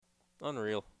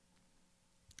Unreal.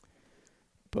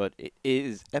 But it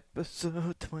is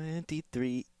episode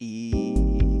 23.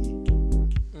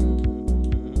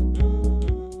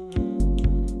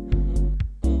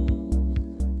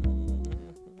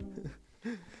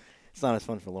 It's not as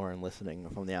fun for Lauren listening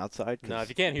from the outside. No, if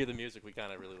you can't hear the music, we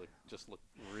kind of really look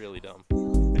really dumb.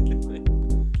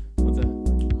 What's that?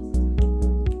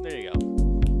 There you go.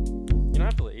 You don't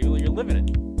have to. You're living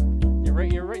it.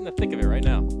 You're right in the thick of it right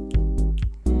now.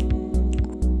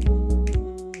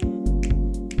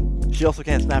 She also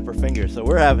can't snap her fingers, so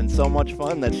we're having so much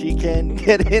fun that she can't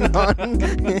get in on.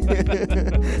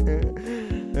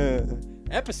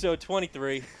 Episode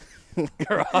 23,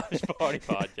 Garage Party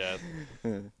Podcast.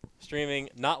 Streaming,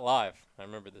 not live. I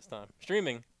remember this time.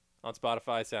 Streaming on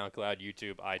Spotify, SoundCloud,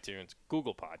 YouTube, iTunes,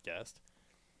 Google Podcast.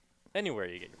 Anywhere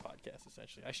you get your podcast,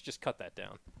 essentially. I should just cut that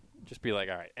down. Just be like,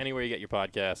 all right, anywhere you get your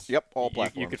podcast. Yep, all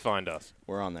platforms. You could find us.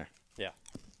 We're on there. Yeah.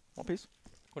 One piece.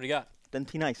 What do you got?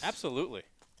 Denti nice. Absolutely.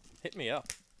 Hit me up.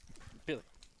 Billy,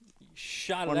 you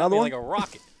shot it Want at me another like a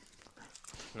rocket.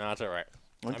 No, that's all right.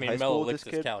 Went I to high mean, school Mel with licks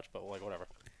this his kid. couch, but like whatever.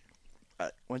 I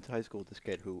went to high school with this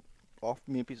kid who offered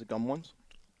me a piece of gum once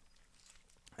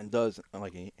and does,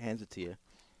 like, he hands it to you.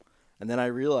 And then I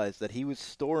realized that he was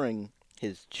storing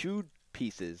his chewed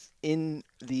pieces in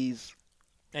these.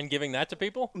 And giving that to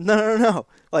people? No.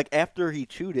 Like, after he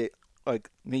chewed it, like,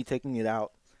 me taking it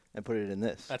out and put it in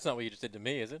this. That's not what you just did to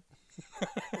me, is it?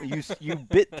 You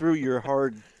bit through your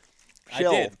hard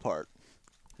shell did. part.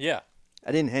 Yeah.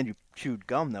 I didn't hand you chewed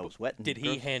gum that was wet. And Did he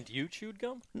gross. hand you chewed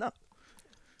gum? No.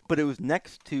 But it was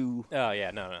next to, Oh,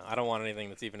 yeah, no. I don't want anything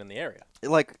that's even in the area.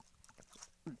 like,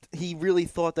 he really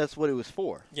thought that's what it was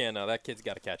for. Yeah, no, that kid's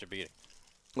got to catch a beating.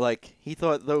 Like, he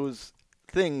thought those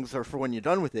things are for when you're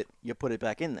done with it, you put it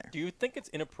back in there. Do you think it's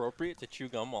inappropriate to chew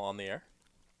gum while on the air?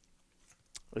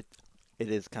 It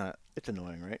is kind of, it's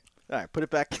annoying, right? All right, put it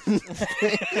back in.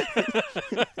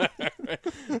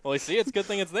 Well, you see, it's a good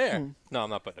thing it's there. No, I'm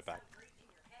not putting it back.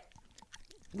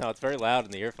 No, it's very loud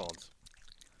in the earphones.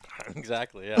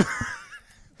 Exactly, yeah.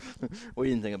 What do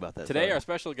you think about that? Today, Sorry. our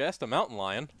special guest, a mountain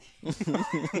lion.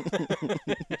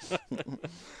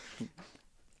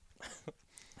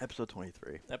 Episode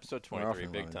 23. Episode We're off 23,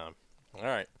 and big running. time. All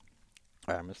right.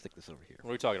 All right, I'm going to stick this over here.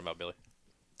 What are we talking about, Billy?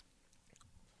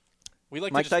 We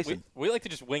like Mike to just, Tyson. we like to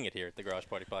just wing it here at the Garage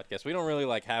Party Podcast. We don't really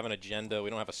like have an agenda. We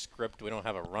don't have a script. We don't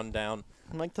have a rundown.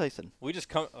 Mike Tyson. We just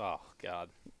come. Oh God,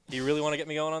 do you really want to get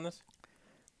me going on this?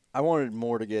 I wanted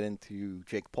more to get into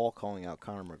Jake Paul calling out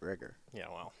Conor McGregor. Yeah,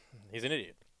 well, he's an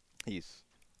idiot. He's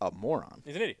a moron.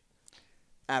 He's an idiot.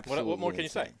 Absolutely. What more can you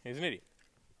say? insane. He's an idiot.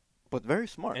 But very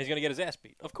smart. And he's gonna get his ass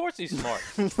beat. Of course he's smart.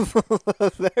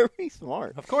 Very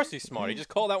smart. Of course he's smart. He just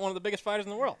called out one of the biggest fighters in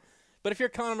the world. But if you're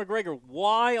Conor McGregor,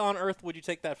 why on earth would you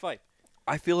take that fight?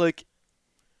 I feel like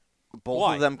both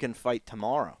Why? of them can fight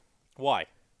tomorrow. Why?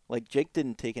 Like, Jake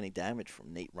didn't take any damage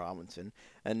from Nate Robinson.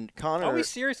 And Conor... Are we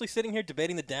seriously sitting here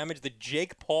debating the damage that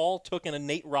Jake Paul took in a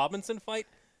Nate Robinson fight?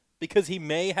 Because he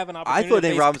may have an I opportunity thought to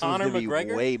Nate face Robinson was Conor going to be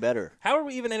McGregor? way better. How are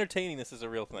we even entertaining this as a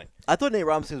real thing? I thought Nate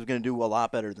Robinson was going to do a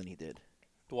lot better than he did.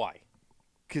 Why?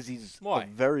 Because he's Why? a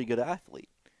very good athlete.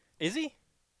 Is he?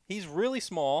 He's really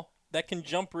small, that can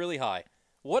jump really high.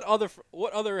 What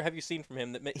other have you seen from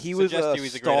him that He was suggests a you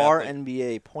he's a great star athlete?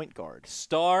 NBA point guard.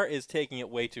 Star is taking it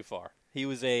way too far. He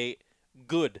was a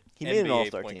good He NBA made an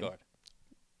all-star point team. guard.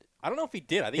 I don't know if he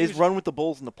did. I think His he was, run with the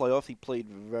Bulls in the playoffs, he played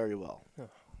very well.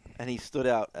 And he stood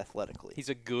out athletically. he's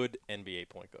a good NBA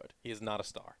point guard. He is not a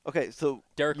star. Okay, so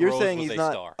Derrick you're Rose saying was he's a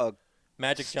not star. a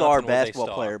Magic star Johnson was basketball a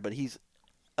star. player, but he's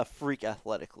a freak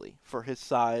athletically for his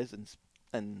size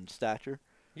and stature.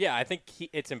 Yeah, I think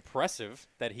it's impressive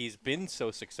that he's been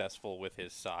so successful with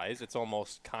his size. It's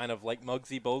almost kind of like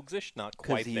Muggsy Bogues-ish, not quite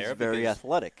Because he's there. very because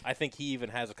athletic. I think he even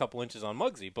has a couple inches on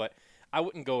Muggsy, but I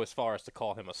wouldn't go as far as to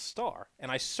call him a star.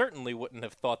 And I certainly wouldn't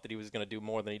have thought that he was going to do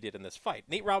more than he did in this fight.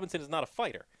 Nate Robinson is not a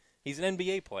fighter. He's an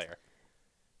NBA player.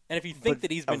 And if you think But,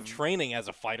 that he's been training as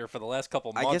a fighter for the last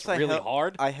couple I months guess really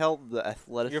hard, I held the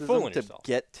athleticism fooling to yourself.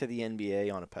 get to the NBA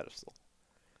on a pedestal.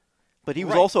 But he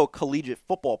was Right. also a collegiate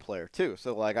football player too.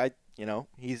 So like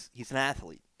he's an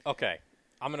athlete. okay,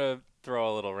 I'm going to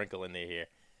throw a little wrinkle in there here.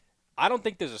 I don't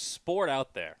think there's a sport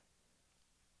out there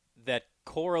that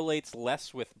correlates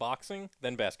less with boxing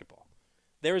than basketball.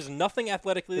 There is nothing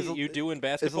athletically There's that a- you do in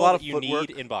there's a basketball lot that of you footwork.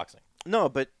 need in boxing. No,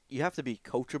 but you have to be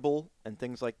coachable and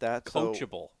things like that. So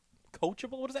Coachable.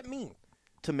 Coachable? What does that mean?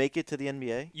 to make it to the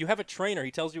NBA, You have a trainer. He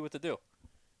tells you what to do.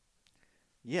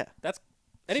 yeah. That's So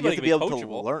you anybody have to can be able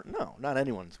coachable. to learn. No, not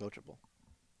anyone's coachable.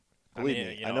 I Believe mean,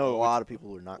 me, you I know, know a we're- lot of people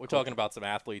who are not. We're talking about some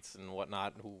athletes and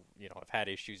whatnot who have had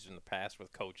issues in the past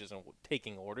with coaches and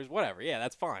taking orders. Whatever. Yeah,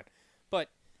 that's fine. But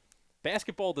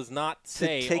basketball does not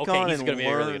say, take okay, on he's and going to be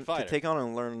a really learn good fighter. to take on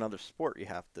and learn another sport. You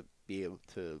have to be able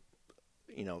to,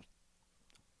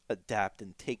 adapt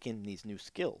and take in these new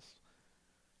skills.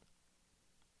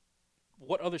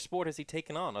 What other sport has he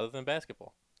taken on other than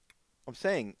basketball? I'm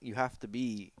saying you have to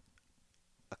be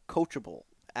a coachable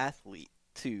athlete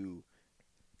to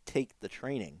take the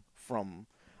training from.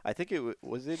 I think it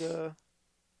was it.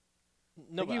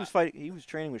 No, he was fighting. He was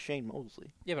training with Shane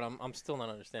Mosley. Yeah, but I'm still not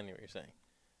understanding what you're saying.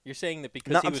 You're saying that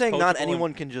because No, he I'm was saying not coachable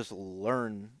anyone can just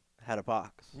learn how to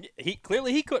box. He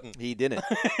clearly he couldn't. He didn't.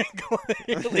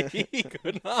 Clearly he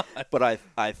could not. But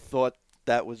I thought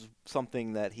that was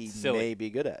something that he Silly. may be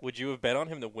good at. Would you have bet on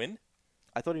him to win?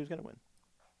 I thought he was going to win.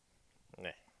 Nah.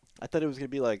 I thought it was going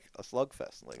to be like a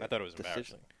slugfest. I thought it was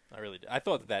embarrassing. I really did. I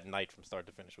thought that night from start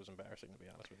to finish was embarrassing, to be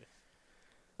honest with you.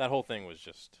 That whole thing was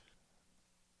just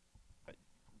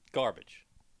garbage.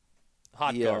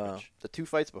 Hot garbage. The two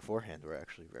fights beforehand were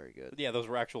actually very good. Yeah, those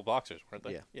were actual boxers, weren't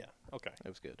they? Yeah. Yeah. Okay. It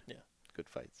was good. Yeah. Good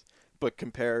fights. But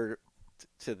compared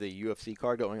to the UFC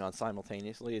card going on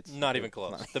simultaneously, it's not even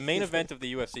close. The main event of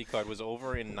the UFC card was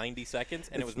over in 90 seconds,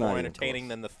 and it was more entertaining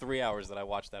than the 3 hours that I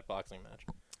watched that boxing match.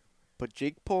 But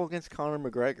Jake Paul against Conor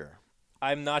McGregor.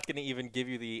 I'm not going to even give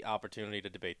you the opportunity to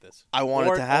debate this. I want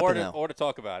it to happen now. Or to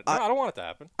talk about it. No, I don't want it to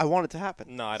happen. I want it to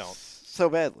happen. No, I don't. So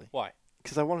badly. Why?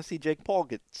 Because I want to see Jake Paul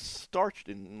get starched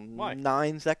in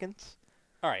 9 seconds.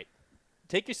 All right.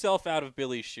 Take yourself out of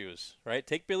Billy's shoes, right?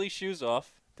 Take Billy's shoes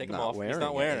off. Take them off. He's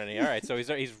not wearing any. All right, so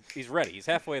he's ready. He's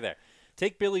halfway there.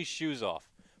 Take Billy's shoes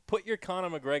off. Put your Conor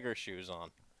McGregor shoes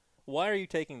on. Why are you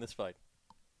taking this fight?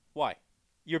 Why?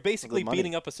 You're basically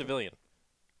beating up a civilian.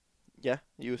 Yeah,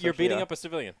 you're beating up a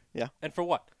civilian. Yeah. And for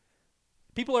what?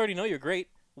 People already know you're great.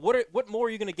 What more are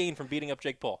you going to gain from beating up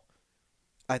Jake Paul?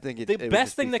 I think the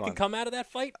best thing that can come out of that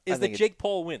fight is that Jake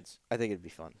Paul wins. I think it'd be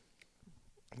fun.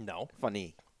 No.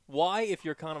 Funny. Why, if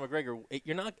you're Conor McGregor,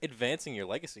 you're not advancing your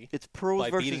legacy? It's pros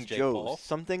versus Joes. Paul.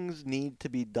 Some things need to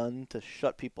be done to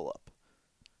shut people up.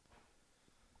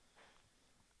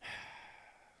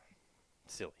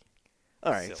 Silly.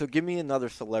 All right, so give me another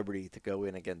celebrity to go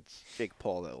in against Jake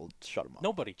Paul that will shut him up.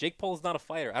 Nobody. Jake Paul is not a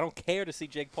fighter. I don't care to see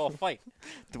Jake Paul fight.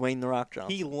 Dwayne "The Rock"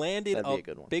 Johnson. He landed a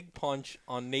big punch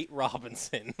on Nate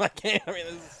Robinson. I mean,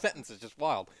 this sentence is just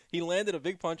wild. He landed a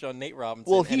big punch on Nate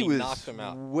Robinson, and he knocked him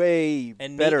out. Way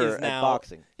better at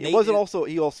boxing. He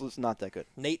also is not that good.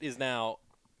 Nate is now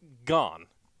gone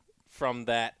from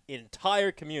that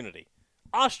entire community,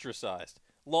 ostracized,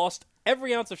 lost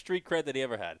every ounce of street cred that he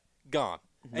ever had, gone.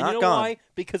 And you know why?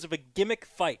 Because of a gimmick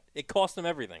fight. It cost him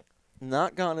everything.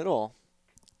 Not gone at all.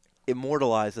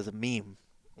 Immortalized as a meme.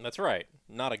 That's right.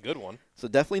 Not a good one. So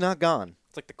definitely not gone.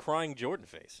 It's like the crying Jordan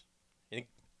face. You think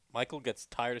Michael gets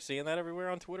tired of seeing that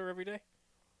everywhere on Twitter every day?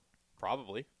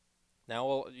 Probably. Now,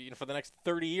 well, for the next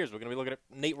 30 years, we're going to be looking at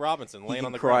Nate Robinson laying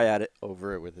on the ground. He can cry at it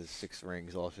over it with his 6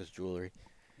 rings, all his jewelry.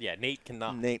 Yeah, Nate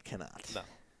cannot. Nate cannot. No.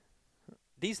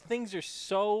 These things are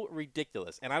so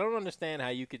ridiculous, and I don't understand how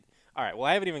you could... All right, well,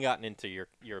 I haven't even gotten into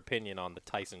your opinion on the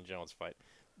Tyson-Jones fight.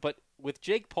 But with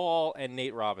Jake Paul and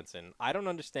Nate Robinson, I don't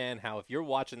understand how if you're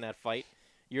watching that fight,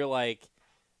 you're like,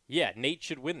 yeah, Nate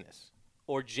should win this,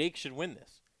 or Jake should win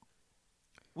this.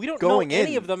 We don't know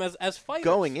any of them as fighters.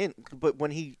 Going in, but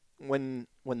when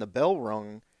the bell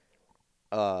rung,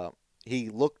 he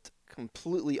looked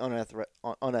completely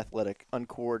unathletic,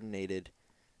 uncoordinated,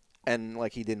 and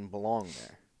like he didn't belong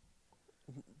there.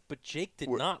 But Jake did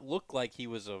not look like he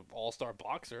was an all-star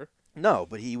boxer. No,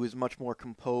 but he was much more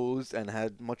composed and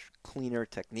had much cleaner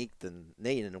technique than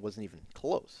Nate, and it wasn't even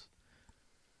close.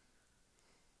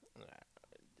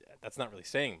 That's not really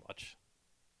saying much.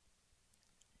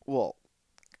 Well,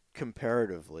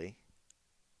 comparatively,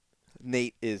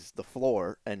 Nate is the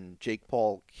floor, and Jake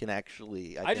Paul can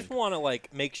actually... I just want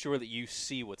to make sure that you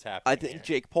see what's happening I think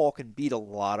Jake Paul can beat a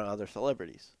lot of other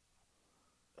celebrities.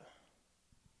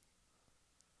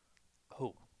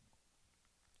 Who?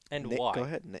 And why? Go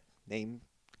ahead, name,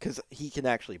 because he can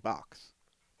actually box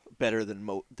better than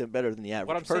the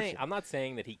average person. I'm not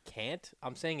saying that he can't.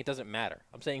 I'm saying it doesn't matter.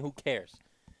 I'm saying who cares.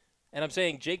 And I'm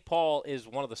saying Jake Paul is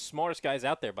one of the smartest guys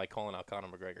out there by calling out Conor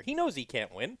McGregor. He knows he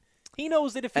can't win. He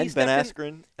knows that if he Ben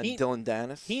Askren and Dylan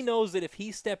Dennis. He knows that if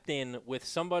he stepped in with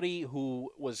somebody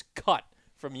who was cut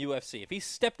from UFC, if he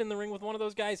stepped in the ring with one of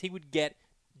those guys, he would get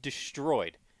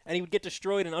destroyed. And he would get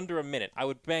destroyed in under a minute. I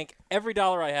would bank every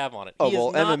dollar I have on it.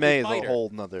 MMA is a whole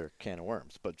nother can of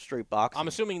worms, but straight boxing. I'm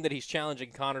assuming that he's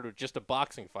challenging Conor to just a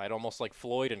boxing fight, almost like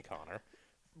Floyd and Conor.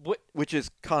 Which is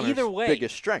Conor's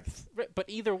biggest strength. But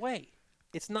either way,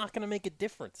 it's not going to make a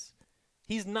difference.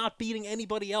 He's not beating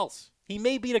anybody else. He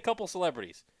may beat a couple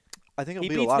celebrities. I think he'll He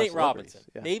beat a beats lot Nate of celebrities. Robinson.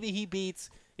 Yeah. Maybe he beats.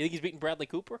 You think he's beating Bradley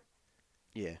Cooper?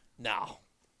 Yeah. No.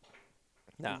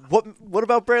 No. What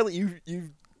about Bradley?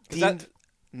 You deemed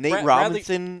Nate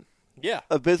Robinson yeah.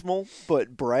 abysmal,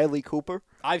 but Bradley Cooper?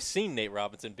 I've seen Nate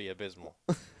Robinson be abysmal.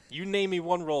 You name me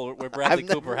one role where Bradley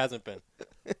Cooper hasn't been.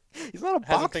 He's not a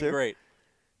boxer. Hasn't been great.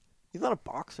 He's not a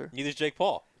boxer. Neither's Jake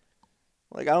Paul.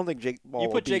 Like, I don't think Jake Paul. You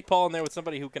put Jake Paul in there with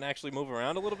somebody who can actually move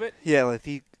around a little bit. Yeah, if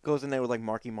he goes in there with like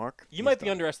Marky Mark. You might be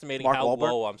underestimating Mark how Wahlberg?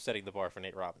 low I'm setting the bar for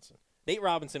Nate Robinson. Nate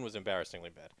Robinson was embarrassingly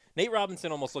bad. Nate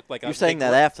Robinson almost looked like You're saying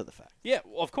that after the fact. Yeah,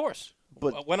 well, of course.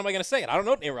 But when am I going to say it? I don't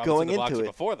know Nate Robinson the boxer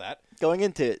before that. Going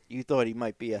into it, you thought he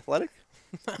might be athletic?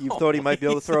 You thought he might be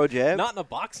able to throw a jab? Not in a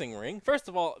boxing ring. First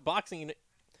of all,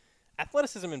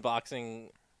 athleticism in boxing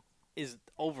is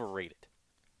overrated.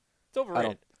 It's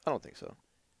overrated. I don't think so.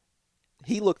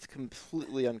 He looked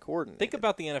completely uncoordinated. Think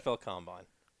about the NFL Combine.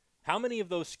 How many of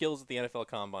those skills at the NFL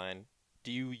Combine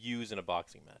do you use in a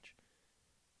boxing match?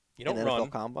 You don't run.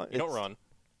 NFL Combine? You don't run.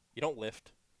 You don't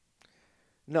lift.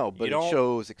 No, but it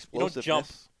shows explosiveness. You don't jump.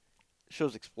 It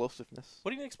shows explosiveness.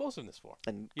 What do you need explosiveness for?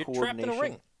 And You're trapped in a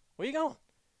ring. Where are you going?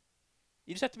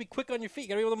 You just have to be quick on your feet. You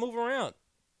got to be able to move around.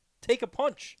 Take a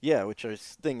punch. Yeah, which are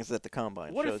things that the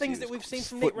Combine What shows are things you. that we've seen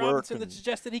from Nate Robinson that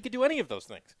suggest that he could do any of those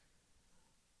things?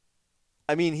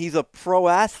 I mean, he's a pro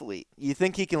athlete. You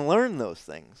think he can learn those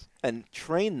things and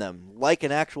train them like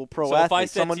an actual pro athlete? If I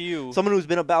said to you, someone who's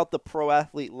been about the pro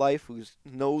athlete life, who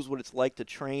knows what it's like to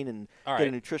train and get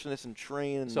a nutritionist and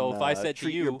train and if I said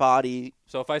treat to you, your body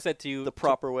if I said to you the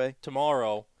proper way,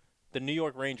 tomorrow, the New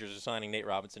York Rangers are signing Nate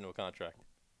Robinson to a contract.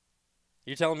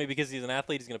 You're telling me because he's an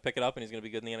athlete, he's going to pick it up and he's going to be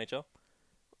good in the NHL?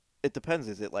 It depends.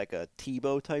 Is it like a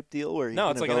Tebow type deal where he's no,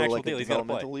 it's like an actual like deal. He's got to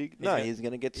play. League? He's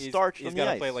going to get starched. He's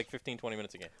got to play like 15, 20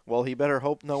 minutes a game. Well, he better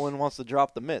hope no one wants to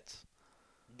drop the mitts.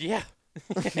 Yeah,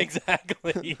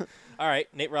 exactly. All right,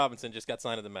 Nate Robinson just got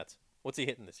signed to the Mets. What's he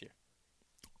hitting this year?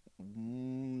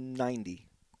 90.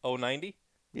 Oh, 90?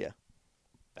 Yeah.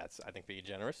 That's, I think, being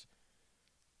generous.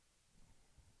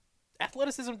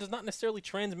 Athleticism does not necessarily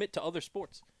transmit to other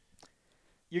sports.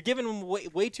 You're giving him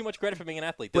way too much credit for being an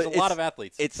athlete. There's a lot of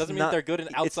athletes. It doesn't mean they're good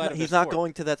outside of their sport. He's not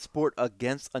going to that sport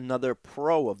against another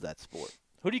pro of that sport.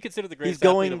 Who do you consider the greatest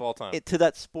athlete of all time? To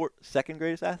that sport, second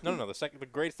greatest athlete? No, the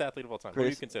greatest athlete of all time. Who do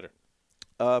you consider?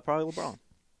 Probably LeBron.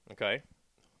 Okay.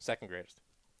 Second greatest.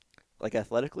 Like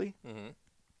athletically? Mm-hmm.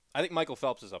 I think Michael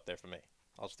Phelps is up there for me.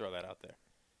 I'll just throw that out there.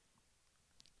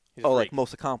 Like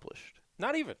most accomplished?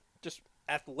 Not even. Just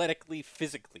athletically,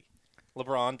 physically.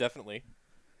 LeBron, definitely.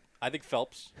 I think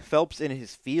Phelps. Phelps in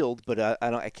his field, but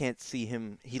I can't see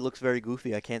him. He looks very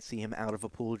goofy. I can't see him out of a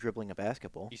pool dribbling a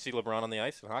basketball. You see LeBron on the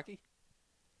ice in hockey?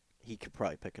 He could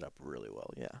probably pick it up really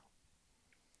well, yeah.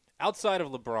 Outside of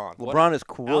LeBron. LeBron is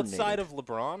coordinated. Outside of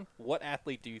LeBron, what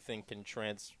athlete do you think can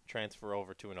transfer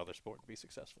over to another sport to be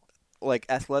successful? Like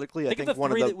athletically, I think of the one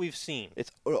three of the that we've seen.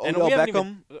 It's Odell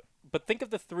Beckham. But think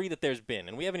of the three that there's been,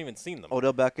 and we haven't even seen them.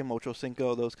 Odell Beckham, Ocho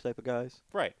Cinco, those type of guys.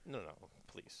 Right. No,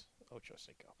 please. Ocho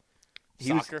Cinco.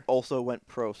 He also went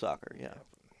pro soccer, yeah.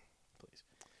 Please.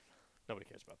 Nobody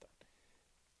cares about that.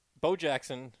 Bo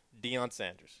Jackson, Deion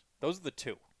Sanders. Those are the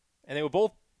two. And they were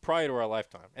both prior to our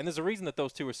lifetime. And there's a reason that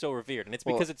those two are so revered, and it's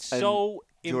because it's so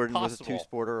Jordan impossible. Was a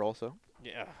two-sporter also.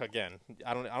 Yeah, again,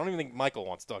 I don't even think Michael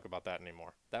wants to talk about that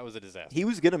anymore. That was a disaster. He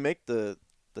was going to make the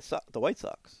White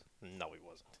Sox. No, he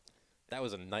wasn't. That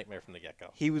was a nightmare from the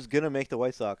get-go. He was going to make the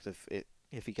White Sox if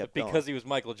he kept going. Because he was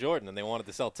Michael Jordan and they wanted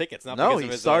to sell tickets, not no,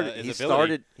 because of his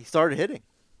ability. He started hitting.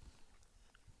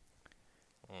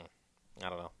 I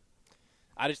don't know.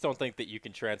 I just don't think that you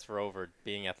can transfer over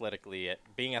being athletic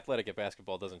at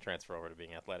basketball doesn't transfer over to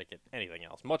being athletic at anything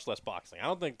else, much less boxing. I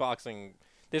don't think boxing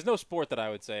 – there's no sport that I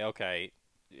would say, okay,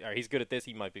 he's good at this,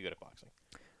 he might be good at boxing.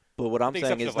 But what I'm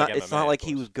saying is it's not like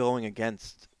he was going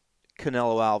against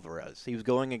Canelo Alvarez. He was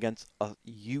going against a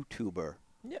YouTuber.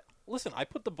 Yeah. Listen, I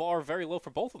put the bar very low for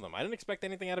both of them. I didn't expect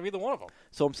anything out of either one of them.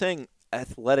 So I'm saying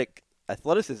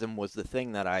athleticism was the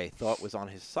thing that I thought was on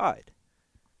his side.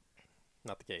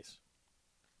 Not the case.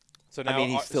 So now, I mean,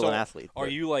 he's still an athlete. Are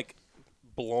you, like,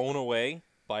 blown away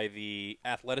by the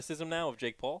athleticism now of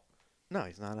Jake Paul? No,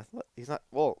 he's not athletic. He's not.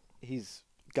 Well, he's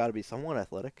got to be somewhat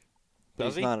athletic. But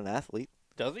he's not an athlete.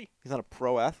 Does he? He's not a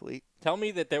pro athlete. Tell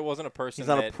me that there wasn't a person. He's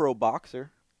not a pro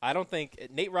boxer. I don't think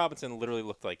Nate Robinson literally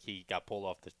looked like he got pulled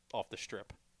off the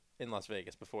strip in Las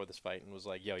Vegas before this fight and was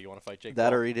like, "Yo, you want to fight Jake Paul?"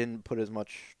 That or he didn't put as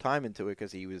much time into it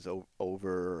because he was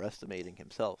overestimating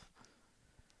himself.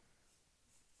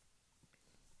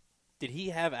 Did he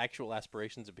have actual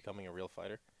aspirations of becoming a real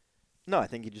fighter? No, I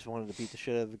think he just wanted to beat the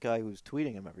shit out of the guy who was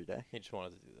tweeting him every day. He just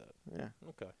wanted to do that. Yeah.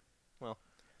 Okay. Well,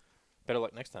 better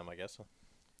luck next time, I guess.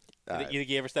 You think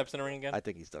he ever steps in a ring again? I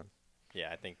think he's done. Yeah,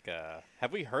 I think.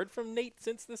 Have we heard from Nate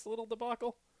since this little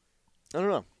debacle? I don't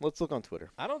know. Let's look on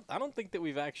Twitter. I don't think that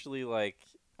we've actually like.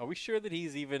 Are we sure that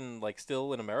he's even like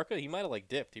still in America? He might have like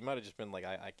dipped. He might have just been like,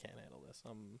 I can't handle this.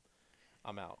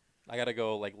 I'm out. I gotta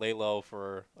go like lay low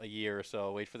for a year or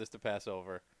so. Wait for this to pass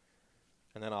over,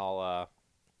 and then I'll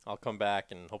come back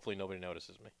and hopefully nobody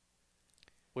notices me,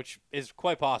 which is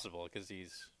quite possible because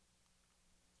he's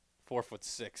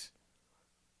 4'6".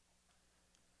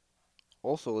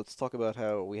 Also, let's talk about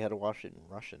how we had to watch it in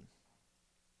Russian.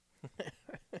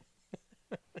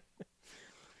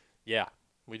 Yeah,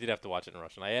 we did have to watch it in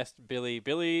Russian. I asked Billy.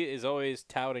 Billy is always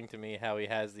touting to me how he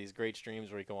has these great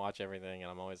streams where he can watch everything,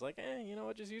 and I'm always like, you know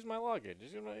what, just use my login.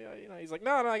 Just use my, He's like,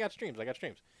 no, I got streams.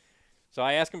 So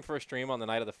I asked him for a stream on the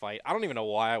night of the fight. I don't even know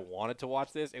why I wanted to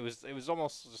watch this. It was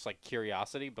almost just like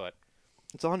curiosity, but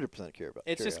it's 100% curiosity.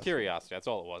 It's just curiosity. That's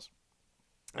all it was.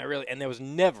 And there was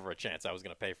never a chance I was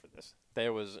going to pay for this.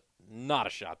 There was not a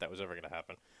shot that was ever going to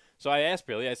happen. So I asked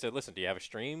Billy. I said, "Listen, do you have a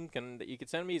stream that you could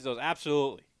send me?" He goes,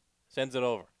 "Absolutely." Sends it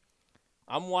over.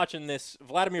 I'm watching this.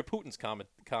 Vladimir Putin's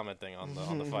commenting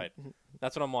on the fight.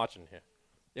 That's what I'm watching here.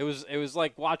 It was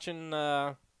like watching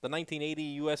the 1980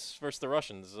 U.S. versus the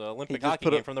Russians Olympic hockey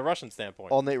game from the Russian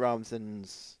standpoint. All Nate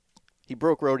Robinson's. He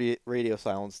broke radio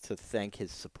silence to thank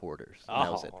his supporters.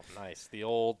 Oh, nice. The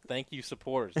old thank you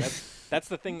supporters. That's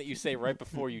the thing that you say right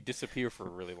before you disappear for a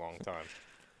really long time.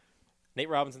 Nate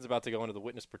Robinson's about to go into the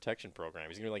witness protection program.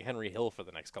 He's going to be like Henry Hill for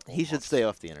the next couple of months. He should stay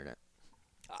off the internet.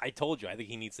 I told you. I think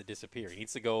he needs to disappear. He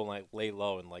needs to go and like lay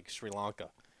low in like Sri Lanka.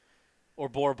 Or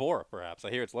Bora Bora, perhaps. I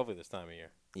hear it's lovely this time of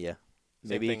year. Yeah.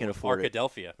 Maybe he can afford it.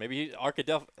 Arkadelphia. Maybe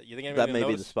Arkadelphia. You think that may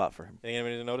be the spot for him. Think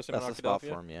anybody to notice him in Arkadelphia? That's the spot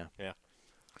for him, yeah. Yeah.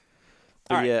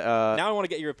 All right. Now I want to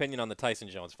get your opinion on the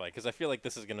Tyson-Jones fight because I feel like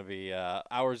this is going to be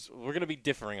ours. We're going to be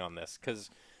differing on this because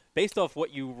based off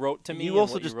what you wrote to me, you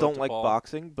also just don't like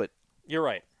boxing, but you're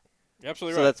right. You're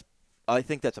absolutely right. So I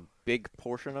think that's a big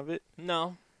portion of it.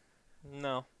 No,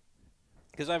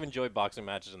 because I've enjoyed boxing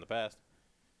matches in the past.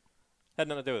 Had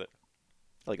nothing to do with it.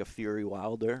 Like a Fury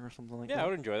Wilder or something like that. Yeah, I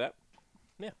would enjoy that.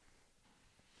 Yeah.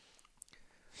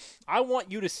 I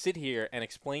want you to sit here and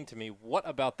explain to me what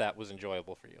about that was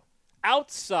enjoyable for you.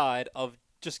 Outside of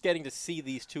just getting to see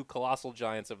these two colossal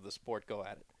giants of the sport go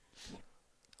at it.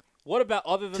 What about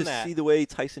other than that? To see the way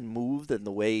Tyson moved and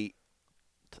the way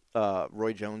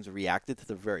Roy Jones reacted to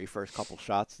the very first couple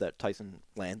shots that Tyson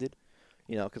landed.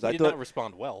 You know, because I did not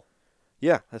respond well.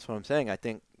 Yeah, that's what I'm saying. I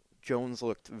think Jones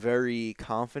looked very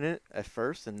confident at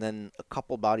first, and then a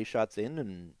couple body shots in,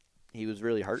 and he was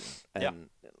really hurting. And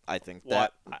I think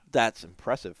that's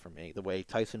impressive for me, the way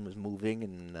Tyson was moving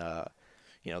and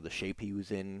the shape he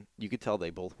was in. You could tell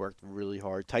they both worked really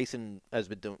hard. Tyson has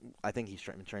been doing, I think he's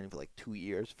been training for like 2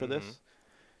 years for this,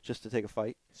 just to take a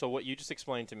fight. So what you just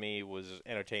explained to me was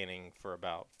entertaining for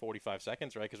about 45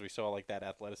 seconds, right? Because we saw like that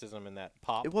athleticism and that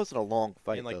pop. It wasn't a long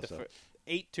fight, in like though. the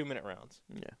 8 2-minute rounds.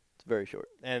 Yeah, it's very short.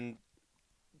 And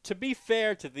to be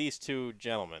fair to these two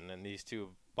gentlemen and these two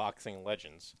boxing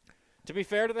legends, to be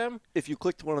fair to them, if you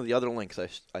clicked one of the other links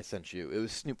I sent you, it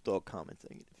was Snoop Dogg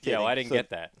commenting. Yeah, well, I didn't get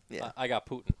that. Yeah. I got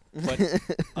Putin. But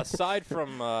aside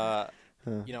from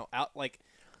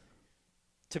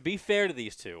to be fair to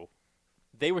these two,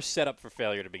 they were set up for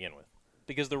failure to begin with,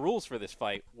 because the rules for this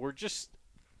fight were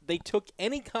they took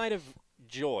any kind of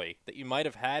joy that you might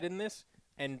have had in this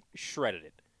and shredded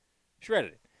it.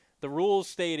 The rules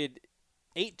stated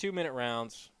 8 2-minute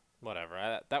rounds,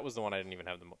 whatever. That was the one I didn't even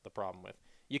have the problem with.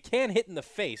 You can't hit in the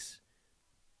face.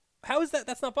 How is that?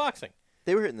 That's not boxing.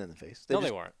 They were hitting in the face. They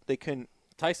weren't. They couldn't.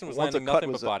 Tyson was landing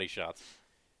nothing but body shots.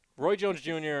 Roy Jones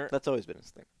Jr. That's always been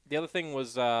his thing. The other thing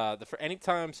was for any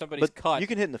time somebody's cut. You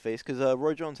can hit in the face because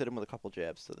Roy Jones hit him with a couple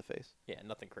jabs to the face. Yeah,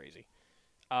 nothing crazy.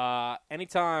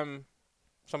 Anytime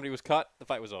somebody was cut, the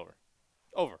fight was over.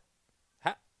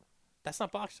 That's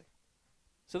not boxing.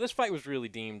 So this fight was really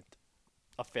deemed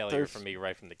a failure for me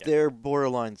right from the get-go. They're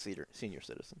borderline senior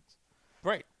citizens.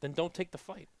 Right. Then don't take the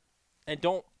fight. And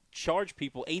don't charge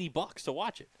people $80 to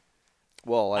watch it.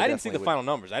 Well, I didn't see the final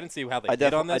numbers. I didn't see how they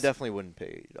did on this. I definitely wouldn't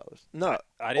pay $80. No.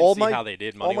 I didn't see how they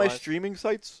did money-wise. All my streaming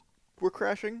sites were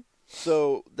crashing,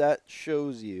 so that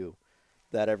shows you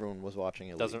that everyone was watching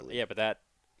illegally. Yeah, but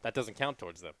that doesn't count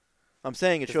towards them. I'm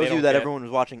saying it shows you that everyone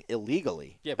was watching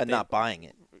illegally and not buying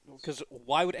it. Because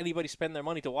why would anybody spend their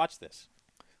money to watch this?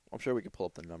 I'm sure we could pull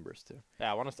up the numbers, too.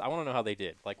 Yeah, I want to know how they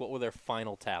did. Like, what were their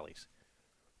final tallies?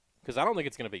 Because I don't think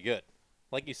it's going to be good.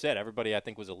 Like you said, everybody, I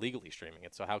think, was illegally streaming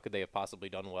it, so how could they have possibly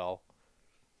done well?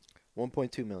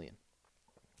 1.2 million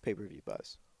pay-per-view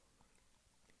buys.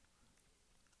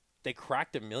 They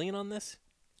cracked 1 million on this?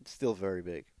 It's still very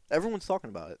big. Everyone's talking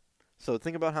about it. So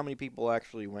think about how many people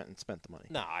actually went and spent the money.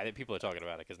 No, I think people are talking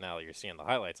about it because now you're seeing the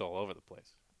highlights all over the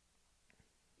place.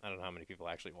 I don't know how many people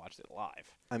actually watched it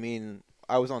live. I mean,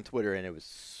 I was on Twitter and it was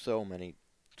so many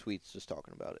tweets just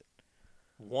talking about it.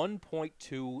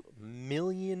 1.2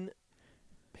 million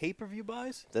pay-per-view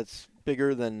buys? That's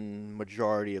bigger than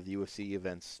majority of the UFC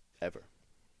events ever.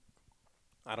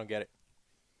 I don't get it.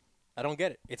 I don't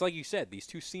get it. It's like you said, these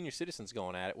two senior citizens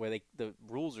going at it where the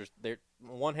rules are, they're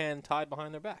one hand tied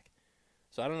behind their back.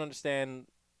 So I don't understand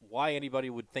why anybody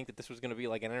would think that this was going to be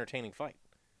like an entertaining fight.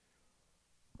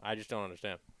 I just don't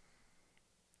understand.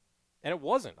 And it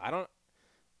wasn't. I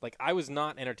was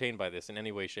not entertained by this in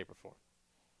any way, shape, or form.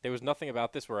 There was nothing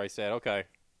about this where I said, okay,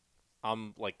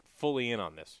 I'm like fully in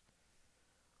on this.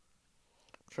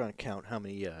 I'm trying to count how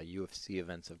many UFC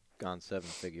events have gone 7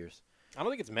 figures. I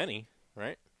don't think it's many,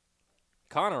 right?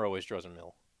 Connor always draws a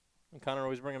mill. Didn't Connor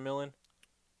always bring a mill in?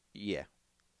 Yeah.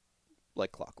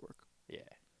 Like clockwork. Yeah.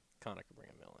 Connor could bring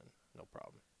a mill in. No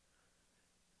problem.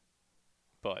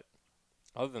 But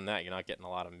other than that, you're not getting a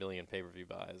lot of million pay-per-view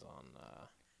buys on...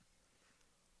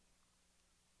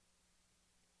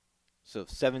 So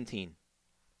 17.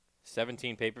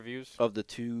 17 pay-per-views? Of the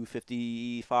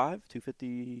 255?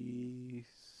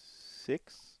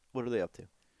 256? What are they up to?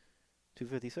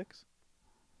 256?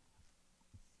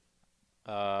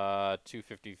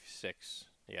 256.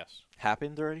 Yes.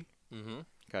 Happened already? Mm-hmm.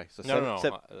 Okay, so No. I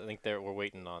think we're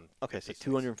waiting on. Okay, 56. so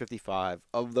 255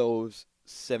 of those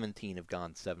 17 have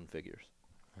gone 7 figures.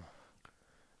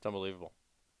 It's unbelievable.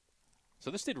 So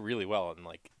this did really well in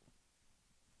like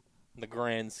the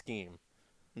grand scheme.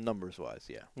 Numbers wise,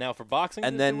 yeah. Now for boxing,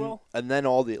 And did it then do well? and then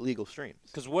all the illegal streams.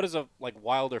 Because what is a like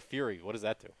Wilder Fury? What does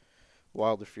that do?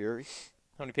 Wilder Fury.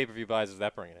 How many pay-per-view buys is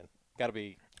that bringing in? Got to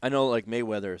be. I know like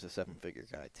Mayweather is a 7-figure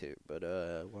guy too, but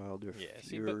Wilder Yeah,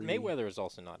 see, Fury. but Mayweather is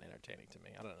also not entertaining to me.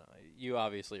 I don't know. You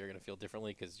obviously are going to feel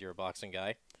differently because you're a boxing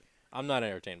guy. I'm not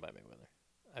entertained by Mayweather.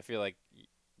 I feel like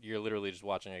you're literally just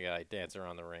watching a guy dance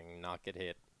around the ring, not get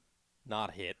hit,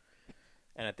 not hit,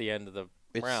 and at the end of the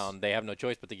round, they have no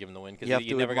choice but to give him the win because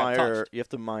you never got touched. You have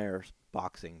to admire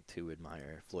boxing to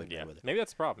admire Floyd Mayweather. Maybe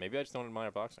that's the problem. Maybe I just don't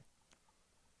admire boxing.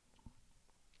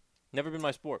 Never been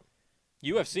my sport.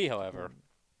 UFC, however,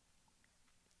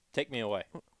 take me away.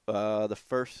 The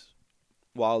first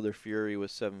Wilder Fury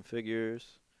was 7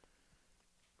 figures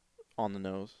on the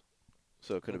nose.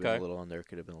 So it could have been a little under, it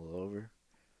could have been a little over.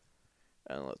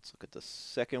 And let's look at the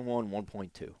second one,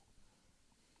 1.2.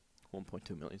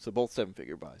 1.2 million. So both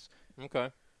 7-figure buys.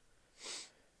 Okay.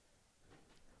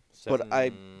 But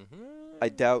I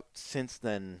doubt since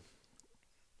then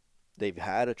they've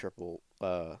had a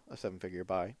 7-figure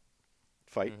buy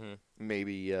fight. Mm-hmm.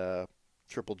 Maybe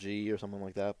Triple G or something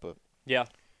like that, but yeah.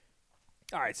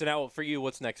 All right, so now for you,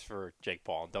 what's next for Jake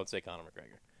Paul? Don't say Conor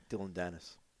McGregor. Dylan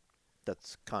Dennis.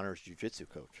 That's Conor's jiu-jitsu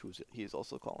coach, he's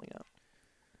also calling out.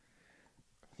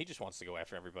 He just wants to go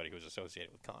after everybody who's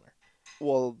associated with Conor.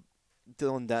 Well,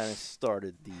 Dylan Dennis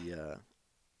started the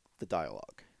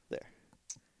dialogue there.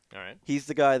 All right. He's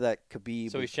the guy that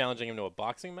Khabib... So he's challenging him to a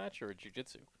boxing match or a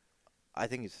jiu-jitsu? I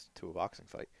think it's to a boxing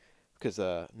fight. Because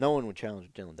no one would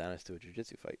challenge Dylan Dennis to a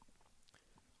jiu-jitsu fight.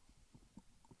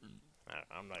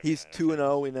 I'm not. He's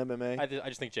 2-0 in MMA. I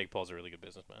just think Jake Paul's a really good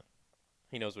businessman.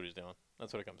 He knows what he's doing.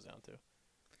 That's what it comes down to.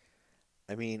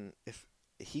 I mean, if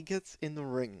he gets in the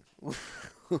ring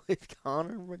with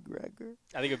Conor McGregor,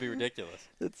 I think it would be ridiculous.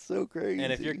 It's so crazy.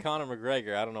 And if you're Conor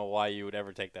McGregor, I don't know why you would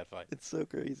ever take that fight. It's so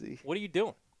crazy. What are you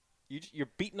doing? You're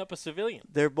beating up a civilian.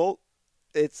 They're both.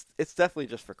 It's definitely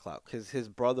just for clout because his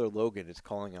brother Logan is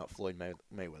calling out Floyd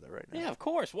Mayweather right now. Yeah, of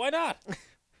course. Why not?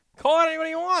 Call out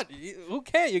anybody you want. Who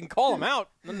cares? You can call him out.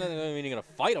 Doesn't mean you're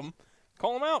gonna fight him.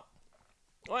 Call him out.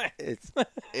 What? It's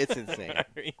insane. I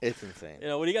mean, it's insane. You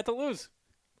know what do you got to lose?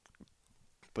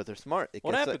 But they're smart.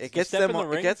 What happens? It gets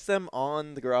them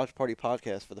on the Garage Party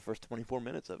podcast for the first 24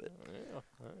 minutes of it. Yeah.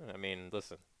 I mean,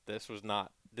 listen. This would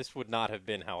not have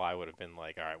been how I would have been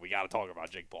like. All right, we got to talk about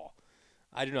Jake Paul.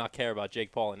 I do not care about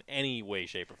Jake Paul in any way,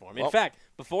 shape, or form. In fact,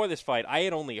 before this fight, I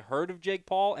had only heard of Jake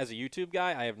Paul as a YouTube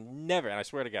guy. I have never, and I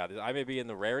swear to God, I may be in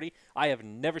the rarity, I have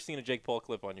never seen a Jake Paul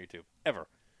clip on YouTube, ever.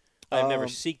 I have never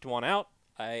seeked one out.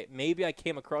 Maybe I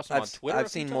came across him on Twitter. I've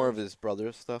seen more of his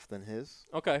brother's stuff than his.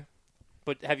 Okay.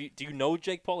 But do you know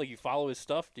Jake Paul? Like, you follow his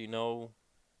stuff? Do you know?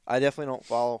 I definitely don't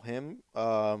follow him.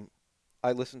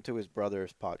 I listen to his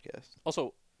brother's podcast.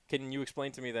 Also, can you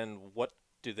explain to me then what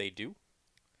do they do?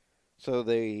 So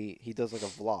he does like a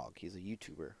vlog. He's a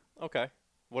YouTuber. Okay.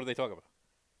 What do they talk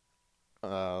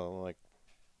about? Like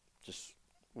just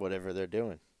whatever they're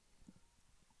doing.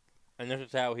 And this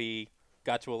is how he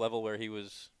got to a level where he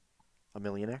was a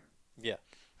millionaire? Yeah.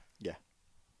 Yeah.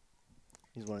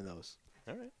 He's one of those.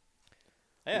 All right.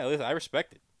 Yeah, listen, I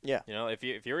respect it. Yeah. You know, if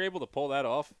you're able to pull that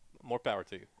off, more power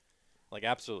to you. Like,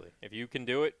 absolutely. If you can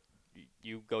do it,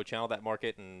 you go channel that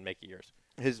market and make it yours.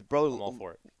 His brother, I'm all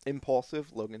for it.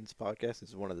 Impulsive, Logan's podcast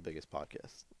is one of the biggest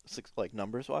podcasts.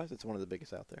 Numbers-wise, it's one of the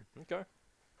biggest out there. Okay.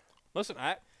 Listen,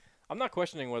 I'm not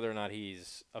questioning whether or not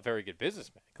he's a very good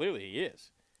businessman. Clearly he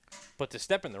is. But to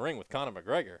step in the ring with Conor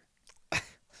McGregor,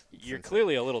 you're insane.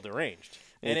 clearly a little deranged.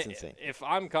 It's insane. If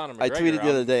I'm Conor McGregor, I tweeted the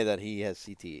other day that he has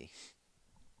CTE.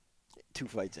 2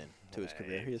 fights in to his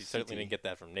career. He You has certainly CTE. didn't get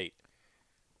that from Nate.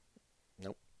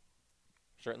 Nope.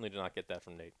 Certainly did not get that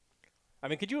from Nate. I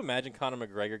mean, could you imagine Conor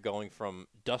McGregor going from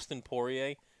Dustin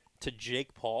Poirier to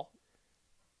Jake Paul?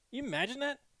 You imagine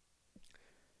that?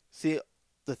 See,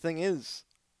 the thing is,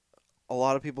 a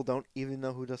lot of people don't even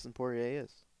know who Dustin Poirier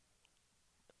is.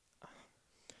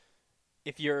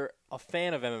 If you're a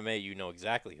fan of MMA, you know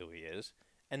exactly who he is,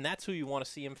 and that's who you want to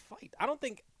see him fight. I don't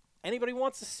think anybody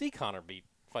wants to see Conor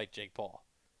fight Jake Paul.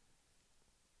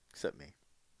 Except me.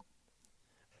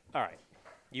 All right.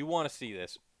 You want to see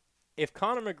this. If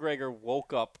Conor McGregor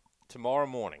woke up tomorrow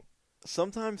morning.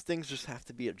 Sometimes things just have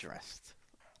to be addressed.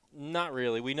 Not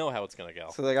really. We know how it's going to go.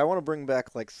 So, I want to bring back,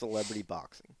 celebrity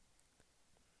boxing.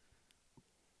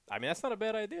 I mean, that's not a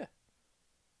bad idea.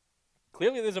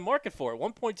 Clearly, there's a market for it.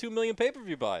 1.2 million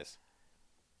pay-per-view buys.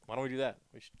 Why don't we do that?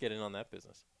 We should get in on that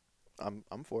business. I'm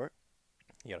for it.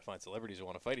 You got to find celebrities who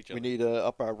want to fight each other. We need to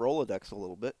up our Rolodex a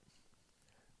little bit.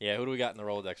 Yeah, who do we got in the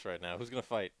Rolodex right now? Who's going to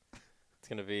fight? It's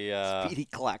going to be Speedy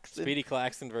Claxton. Speedy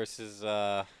Claxton versus...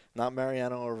 Not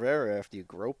Mariano Rivera after you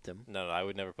groped him. No, I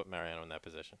would never put Mariano in that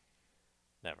position.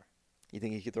 Never. You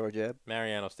think he could throw a jab?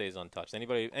 Mariano stays untouched.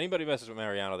 Anybody messes with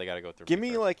Mariano, they got to go through. Give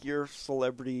me your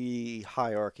celebrity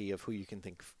hierarchy of who you can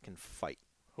think can fight.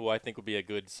 Who I think would be a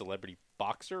good celebrity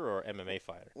boxer or MMA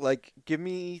fighter. Give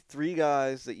me 3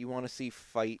 guys that you want to see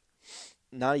fight,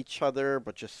 not each other,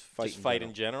 but just fight. Just fight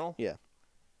in general. Yeah.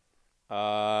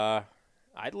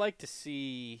 I'd like to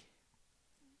see.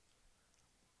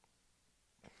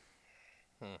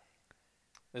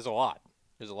 There's a lot.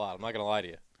 I'm not gonna lie to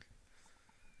you.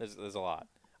 There's a lot.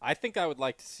 I think I would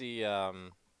like to see.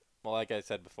 Well, like I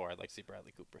said before, I'd like to see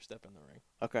Bradley Cooper step in the ring.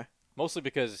 Okay. Mostly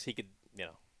because he could,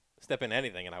 step in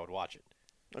anything and I would watch it.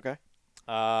 Okay.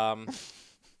 What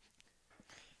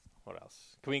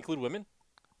else? Can we include women?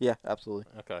 Yeah, absolutely.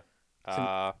 Okay.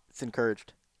 It's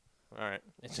encouraged. All right.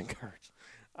 It's encouraged.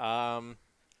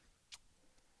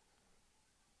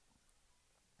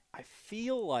 I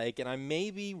feel like, and I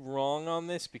may be wrong on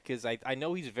this because I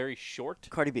know he's very short.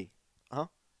 Cardi B. Huh?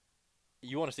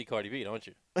 You want to see Cardi B, don't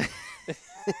you?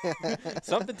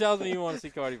 Something tells me you want to see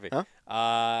Cardi B. Huh?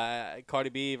 Cardi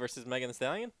B versus Megan Thee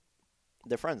Stallion?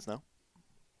 They're friends, no?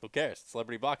 Who cares?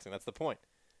 Celebrity boxing. That's the point.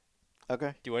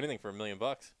 Okay. Do anything for $1 million.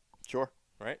 Sure.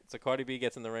 Right? So Cardi B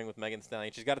gets in the ring with Megan Thee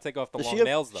Stallion. She's got to take off the Does long she have,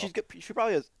 nails, though. She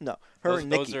probably has. No. Her and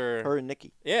Nikki. Her and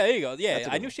Nikki. Yeah, there you go. Yeah, That's a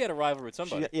good I knew one. she had a rivalry with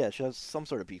somebody. She has some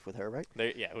sort of beef with her, right?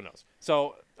 Yeah, who knows?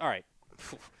 So, all right.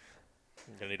 I'm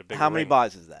going to need a big How many ring.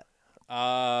 buys is that?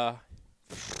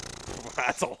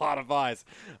 That's a lot of buys.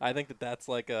 I think that's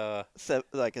that's a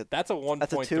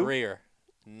 1.3er.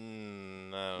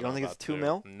 No, you don't think it's 2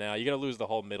 mil? No, you're gonna lose the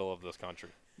whole middle of this country.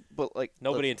 But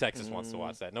nobody in Texas wants to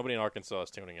watch that. Nobody in Arkansas is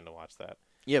tuning in to watch that.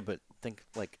 Yeah, but think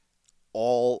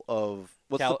all of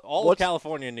of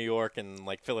California, and New York, and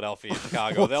Philadelphia, and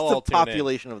Chicago. They'll all tune in.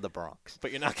 Population of the Bronx.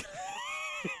 But you're not.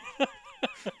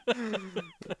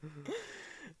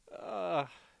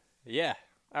 Yeah.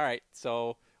 All right.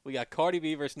 So we got Cardi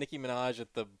B versus Nicki Minaj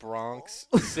at the Bronx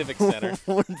Civic Center.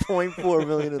 1.4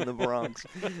 million in the Bronx.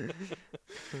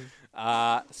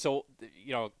 So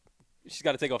she's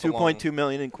got to take off 2.2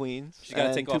 million in Queens. She's got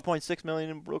to take off 2.6 million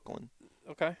in Brooklyn.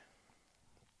 Okay.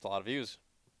 It's a lot of views.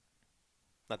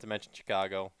 Not to mention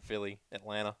Chicago, Philly,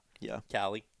 Atlanta,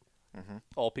 Cali. Mm-hmm.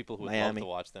 All people who would Miami. love to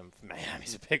watch them.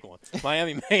 Miami's a big one.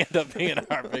 Miami may end up being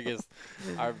our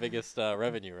biggest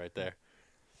revenue right there.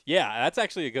 Yeah, that's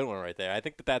actually a good one right there. I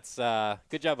think that's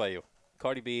good job by you.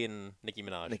 Cardi B and Nicki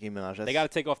Minaj. They got to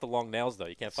take off the long nails, though.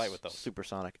 You can't fight with those.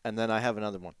 Supersonic. And then I have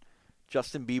another one.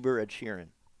 Justin Bieber, Ed Sheeran.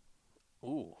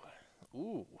 Ooh.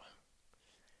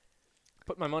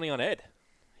 Put my money on Ed.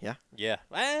 Yeah? Yeah.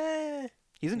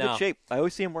 He's in good shape. I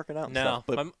always see him working out and stuff.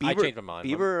 But I changed my mind.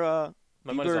 Bieber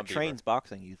Bieber trains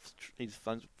boxing. He's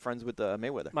friends with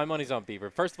Mayweather. My money's on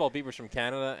Bieber. First of all, Bieber's from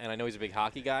Canada, and I know he's a big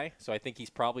hockey guy, so I think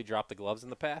he's probably dropped the gloves in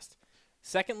the past.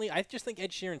 Secondly, I just think Ed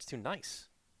Sheeran's too nice.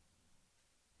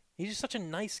 He's just such a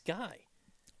nice guy.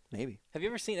 Maybe. Have you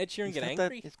ever seen Ed Sheeran get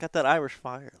angry? He's got that Irish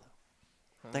fire,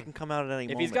 though. That can come out at any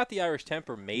moment. If he's got the Irish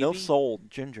temper, maybe. No soul,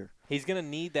 ginger. He's going to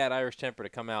need that Irish temper to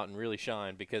come out and really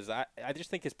shine because I just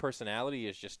think his personality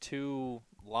is just too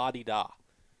la-di-da.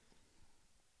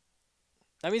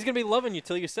 I mean, he's going to be loving you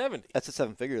till you're 70. That's a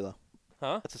 7-figure, though.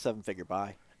 Huh? That's a 7-figure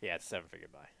buy. Yeah, it's a 7-figure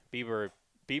buy. Bieber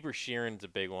Sheeran's a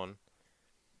big one.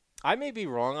 I may be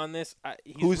wrong on this.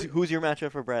 Who's your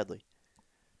matchup for Bradley?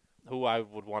 Who I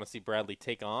would want to see Bradley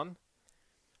take on?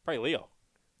 Probably Leo.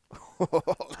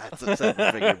 That's a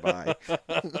 7-figure buy.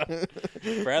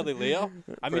 Bradley Leo?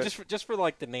 I mean, just for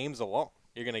like the names alone,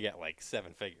 you're going to get like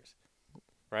 7 figures.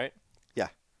 Right? Yeah.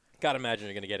 Gotta imagine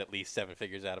you're going to get at least 7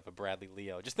 figures out of a Bradley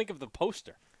Leo. Just think of the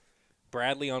poster.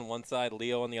 Bradley on one side,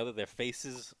 Leo on the other, their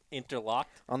faces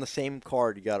interlocked. On the same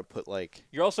card, you got to put like...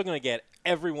 You're also going to get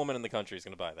every woman in the country is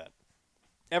going to buy that.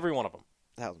 Every one of them.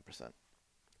 1,000%.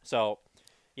 So,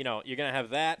 you're going to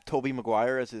have that. Tobey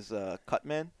Maguire as his cut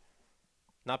man.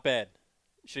 Not bad.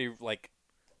 Should he,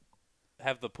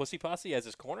 have the Pussy Posse as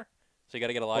his corner? So you got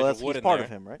to get Elijah Wood in there. He's part of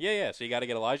him, right? Yeah. So you got to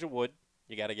get Elijah Wood.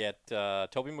 You got to get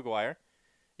Tobey Maguire.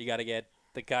 You got to get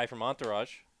the guy from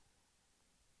Entourage.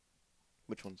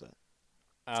 Which one's that?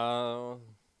 Little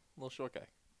short guy.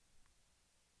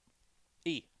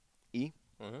 E.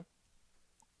 Mm-hmm.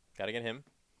 Got to get him.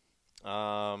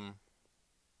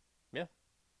 Yeah.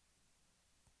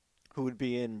 Who would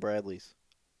be in Bradley's?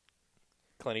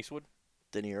 Clint Eastwood.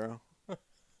 De Niro.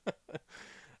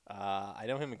 I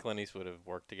know him and Clint Eastwood have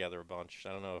worked together a bunch.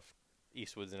 I don't know if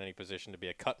Eastwood's in any position to be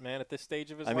a cut man at this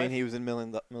stage of his life. I mean, he was in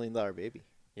Million Dollar Baby.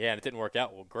 Yeah, and it didn't work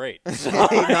out. Well, great. He's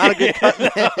not a good cut man.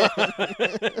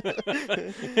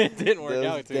 It didn't work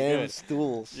out too damn good.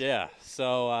 Stools. Yeah.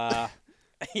 So, I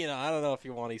don't know if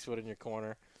you want Eastwood in your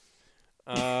corner.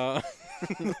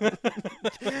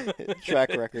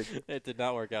 Track record. It did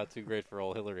not work out too great for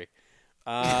old Hillary.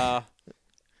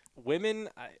 Women,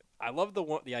 I love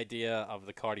the idea of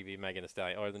the Cardi B, Megan Thee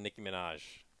Stallion, or the Nicki Minaj.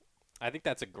 I think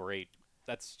that's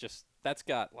that's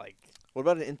got like... What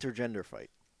about an intergender fight?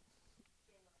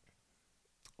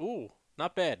 Ooh,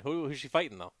 not bad. Who's she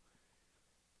fighting, though?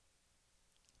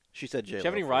 She said J-Lo. Do you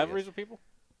have any rivalries with people?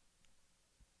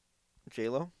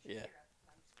 J-Lo? Yeah.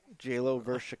 J-Lo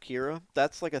versus Shakira?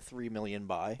 That's like a $3 million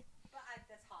buy. But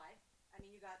that's high. I mean,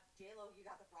 you got J-Lo, you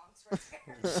got the Bronx right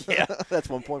there. Yeah, that's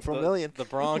 1.4 million. The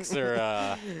Bronx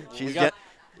are... She's we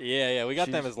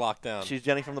got them as locked down. She's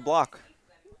Jenny from the Block.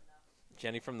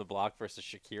 Jenny from the Block versus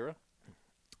Shakira? I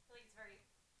feel like it's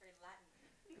very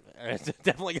Latin. It's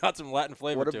definitely got some Latin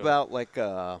flavor to it. What about like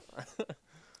a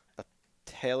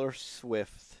Taylor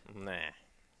Swift? Nah. Taylor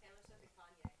Swift and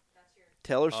Kanye. That's your...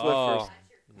 Taylor Swift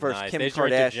versus nice. Kim There's your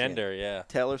Kardashian. gender, yeah.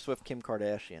 Taylor Swift, Kim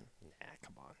Kardashian. Nah,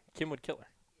 come on. Kim would kill her.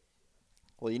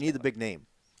 Well, you need the big name.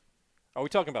 Are we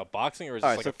talking about boxing or is this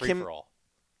All right, like so a free-for-all?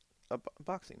 A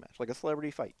boxing match, like a celebrity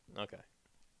fight. Okay.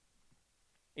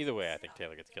 Either way, I think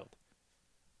Taylor gets killed.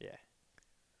 Yeah.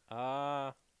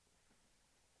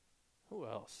 Who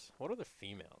else? What other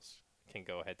females can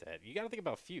go head-to-head? You got to think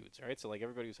about feuds, right? So, like,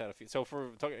 everybody who's had a feud. So, if we're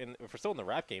still in the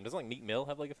rap game, doesn't, like, Meek Mill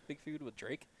have, like, a big feud with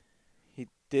Drake? He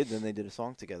did, then they did a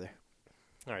song together.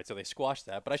 All right, so they squashed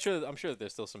that. But I'm sure that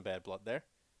there's still some bad blood there.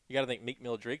 You got to think Meek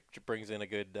Mill Drake brings in a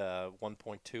good 1.2,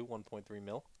 1.3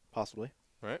 mil. Possibly.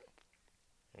 Right?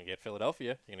 You're going to get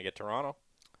Philadelphia. You're going to get Toronto.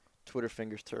 Twitter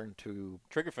fingers turn to...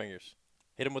 Trigger fingers.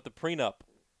 Hit him with the prenup.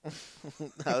 I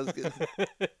was going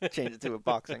to change it to a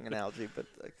boxing analogy, but...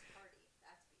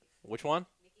 Which one?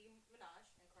 Nicki Minaj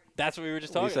and Cardi B. That's what we were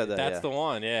just talking said about. that, That's yeah. the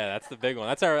one. Yeah, that's the big one.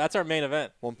 That's our main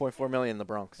event. 1.4 million in the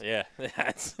Bronx. Yeah,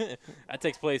 that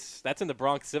takes place. That's in the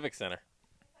Bronx Civic Center.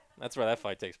 That's where that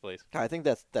fight takes place. I think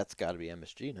that's got to be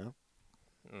MSG, no?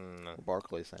 No. Or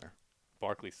Barclays Center.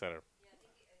 Barclays Center. Yeah, I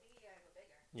think you gotta go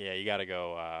bigger. Yeah, you got to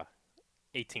go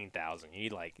 18,000. You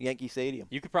need like Yankee Stadium.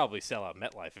 you could probably sell out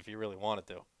MetLife if you really wanted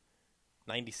to.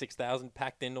 96,000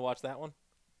 packed in to watch that one.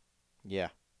 Yeah.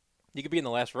 You could be in the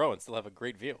last row and still have a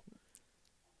great view.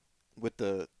 With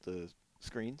the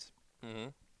screens. Mm-hmm.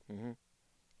 Mm-hmm.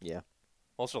 Yeah.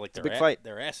 Also, like It's a big fight.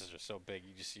 Their asses are so big,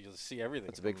 you just see everything.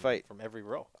 It's a big from- fight. from every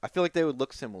row. I feel like they would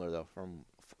look similar, though, from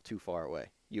too far away.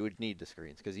 You would need the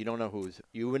screens, because you don't know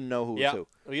you wouldn't know who's Yeah. who.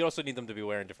 Well, you also need them to be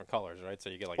wearing different colors, right?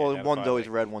 So you get like. Well, identify, one's always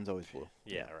like- red, one's always blue.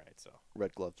 Yeah, right. So.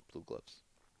 Red gloves, blue gloves.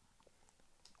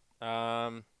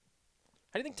 How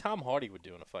do you think Tom Hardy would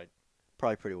do in a fight?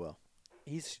 Probably pretty well.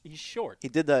 He's short. He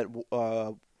did that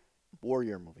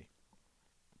Warrior movie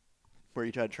where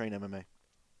he tried to train MMA.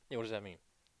 Yeah, what does that mean?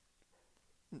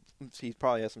 He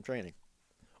probably has some training.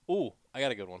 Ooh, I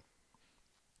got a good one.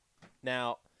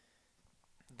 Now,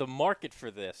 the market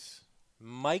for this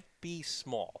might be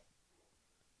small,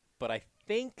 but I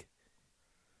think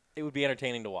it would be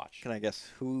entertaining to watch. Can I guess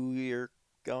who you're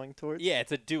going towards? Yeah,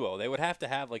 it's a duo. They would have to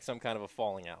have like some kind of a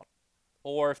falling out,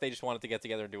 or if they just wanted to get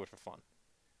together and do it for fun.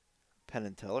 Penn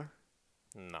and Teller?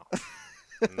 No,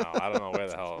 no, I don't know where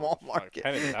the hell. Small market.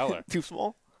 Penn and Teller. Too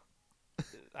small?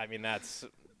 I mean, that's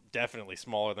definitely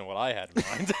smaller than what I had in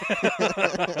mind.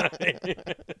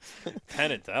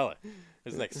 Penn and Teller.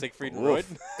 Isn't that Siegfried and Roy?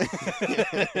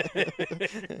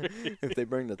 If they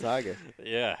bring the tiger.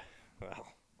 Yeah. Well.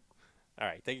 All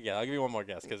right, take a guess. I'll give you one more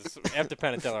guess because after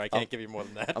Penn and Teller, I can't give you more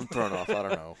than that. I'm thrown off. I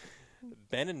don't know.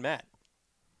 Ben and Matt.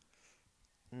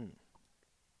 Now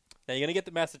you're gonna get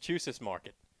the Massachusetts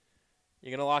market.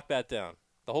 You're gonna lock that down.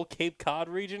 The whole Cape Cod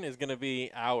region is gonna be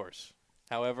ours.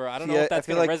 However, I don't know if that's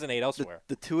gonna resonate elsewhere.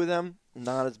 The two of them,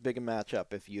 not as big a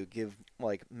matchup. If you give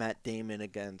like Matt Damon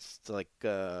against like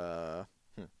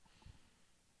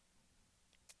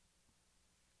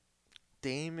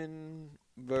Damon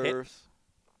versus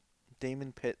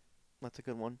Damon Pitt. That's a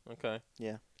good one. Okay.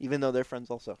 Yeah. Even though they're friends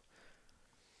also.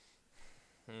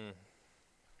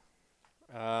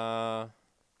 How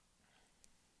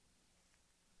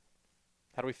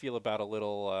do we feel about a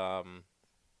little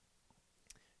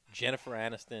Jennifer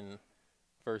Aniston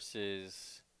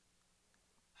versus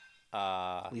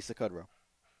Lisa Kudrow.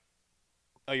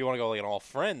 Oh, you want to go like an all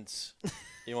friends?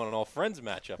 You want an all friends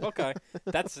matchup? Okay,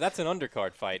 that's an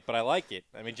undercard fight, but I like it.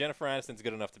 I mean, Jennifer Aniston's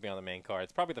good enough to be on the main card.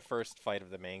 It's probably the first fight of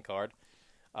the main card.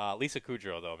 Lisa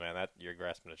Kudrow, though, man, that you're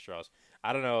grasping at straws.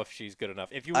 I don't know if she's good enough.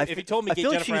 If you told me I get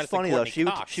feel like Jennifer she's Aniston, funny Courtney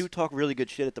though. Cox, She would talk really good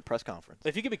shit at the press conference.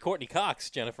 if you give me Courtney Cox,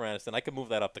 Jennifer Aniston, I could move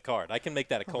that up the card. I can make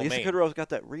that a co-main. Lisa Kudrow's got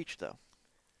that reach though.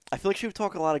 I feel like she would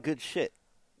talk a lot of good shit.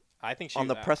 I think she on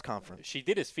the press conference. She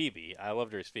did as Phoebe. I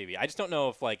loved her as Phoebe. I just don't know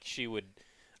if like she would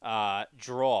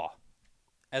draw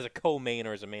as a co-main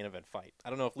or as a main event fight. I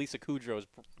don't know if Lisa Kudrow's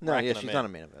No, yeah, she's not a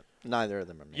main event. Neither of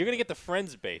them are main You're going to get the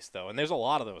Friends base, though, and there's a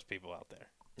lot of those people out there.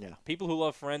 Yeah. People who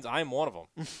love Friends, I am one of them.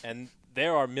 And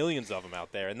there are millions of them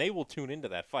out there, and they will tune into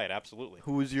that fight, absolutely.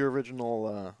 Who was your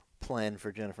original plan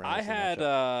for Jennifer Aniston? I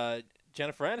had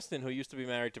Jennifer Aniston, who used to be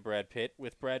married to Brad Pitt,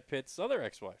 with Brad Pitt's other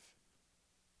ex-wife.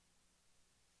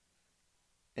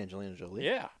 Angelina Jolie?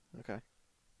 Yeah. Okay.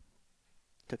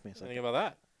 Took me a second. Think about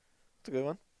that. It's a good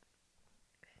one.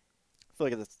 I feel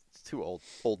like it's too old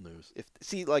news. If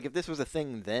this was a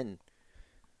thing then.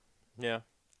 Yeah.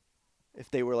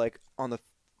 If they were like on the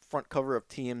front cover of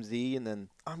TMZ and then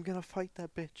I'm gonna fight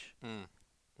that bitch.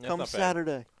 Come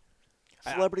Saturday.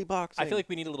 Celebrity boxing. I feel like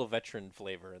we need a little veteran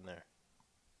flavor in there.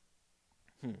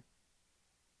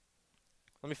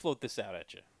 Let me float this out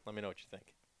at you. Let me know what you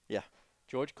think. Yeah.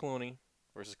 George Clooney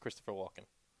versus Christopher Walken.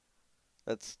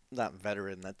 That's not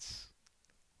veteran. That's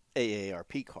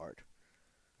AARP card.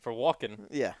 For Walken.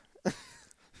 Yeah.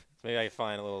 Maybe I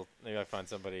find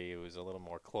somebody who's a little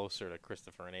more closer to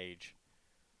Christopher in age.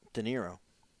 De Niro.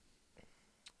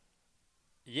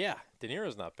 Yeah, De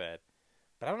Niro's not bad.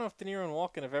 But I don't know if De Niro and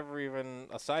Walken have ever even,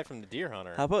 aside from the Deer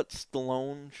Hunter. How about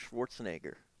Stallone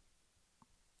Schwarzenegger?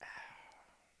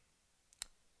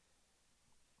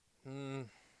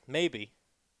 Maybe.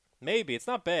 It's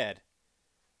not bad.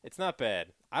 It's not bad.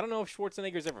 I don't know if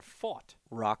Schwarzenegger's ever fought.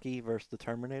 Rocky versus the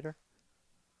Terminator?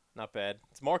 Not bad.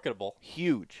 It's marketable.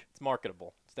 Huge. It's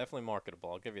marketable. It's definitely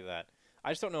marketable. I'll give you that.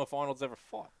 I just don't know if Arnold's ever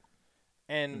fought.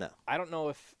 And no. I don't know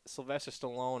if Sylvester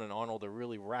Stallone and Arnold are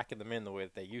really racking them in the way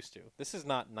that they used to. This is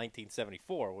not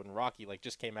 1974 when Rocky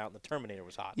just came out and the Terminator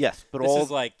was hot. Yes, but this is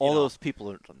like, all those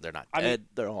people, they're not dead. Mean,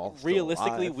 they're all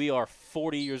realistically, alive. we are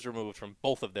 40 years removed from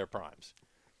both of their primes.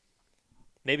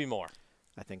 Maybe more.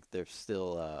 I think there's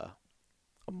still a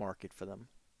market for them.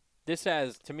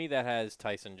 To me, that has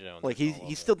Tyson Jones. Like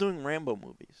he's still doing Rambo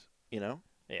movies, you know?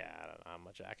 Yeah, I don't know how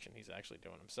much action he's actually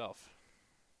doing himself.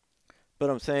 But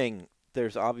I'm saying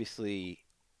there's obviously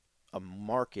a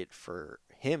market for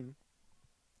him.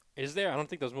 Is there? I don't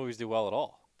think those movies do well at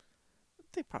all.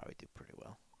 They probably do pretty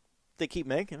well. They keep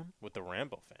making them. With the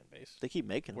Rambo fan base. They keep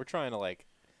making them. We're trying to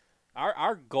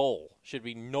our goal should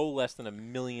be no less than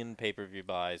 1 million pay-per-view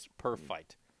buys per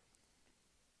fight.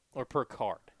 Or per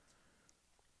card.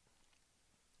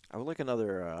 I would like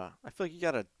another. I feel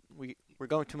like we're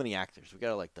going too many actors. We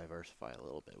gotta diversify a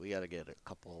little bit. We gotta get a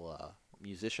couple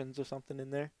musicians or something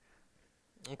in there.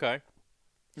 Okay.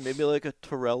 Maybe like a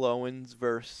Terrell Owens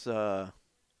versus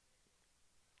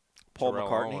Paul Terrell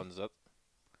McCartney. Owens,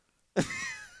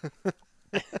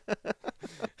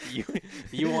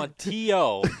 you want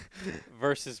T.O.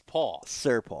 versus Paul.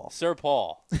 Sir Paul. Sir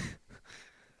Paul.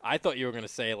 I thought you were going to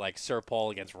say, Sir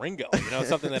Paul against Ringo.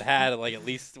 Something that had, at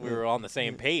least we were on the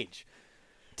same page.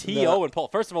 T.O. and Paul.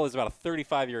 First of all, there's about a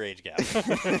 35-year age gap. So,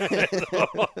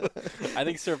 I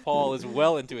think Sir Paul is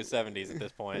well into his 70s at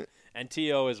this point. And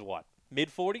T.O. is what?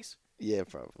 Mid-40s? Yeah,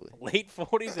 probably. Late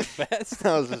 40s at best.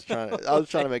 I was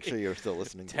trying to make sure you were still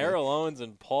listening to me. Terrell Owens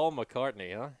and Paul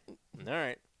McCartney, huh? All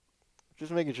right.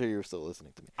 Just making sure you were still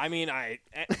listening to me. I mean,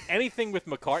 anything with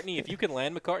McCartney, if you can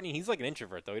land McCartney, he's like an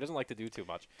introvert, though. He doesn't like to do too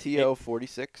much. T.O.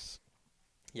 46.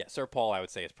 Yeah, Sir Paul, I would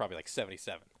say, is probably like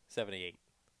 77, 78.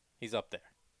 He's up there.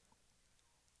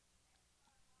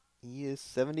 He is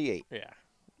 78. Yeah.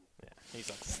 Yeah, he's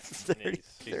up there.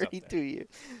 32 years.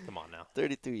 Come on now.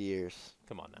 32 years.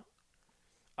 Come on now.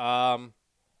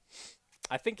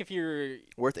 I think if you're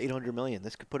Worth $800 million.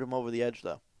 This could put him over the edge,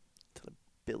 though. To the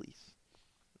Billies.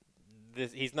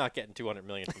 he's not getting $200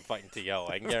 million from fighting T.O.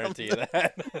 I can guarantee you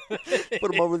that.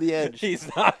 Put him over the edge. He's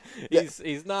not.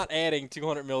 He's not adding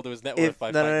 $200 million to his net worth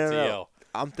by fighting T.O. No.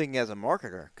 I'm thinking as a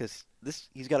marketer because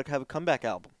he's got to have a comeback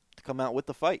album to come out with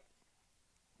the fight.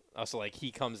 Oh, so like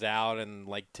he comes out and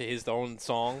like to his own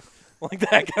song, like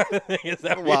that kind of thing. Is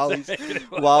that what while you're saying?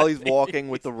 while he's walking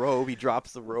with the robe, he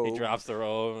drops the robe. He drops the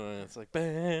robe, and it's like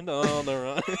band on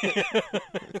the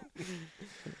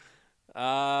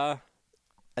run.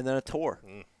 And then a tour.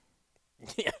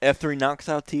 Yeah. After he knocks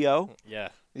out T.O., Yeah.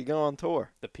 you go on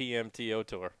tour. The PMTO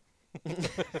tour.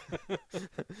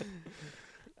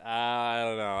 I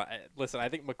don't know. Listen, I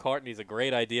think McCartney's a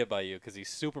great idea by you because he's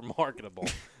super marketable.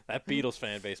 That Beatles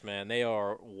fan base, man, they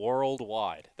are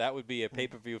worldwide. That would be a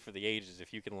pay-per-view for the ages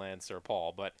if you can land Sir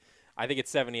Paul. But I think at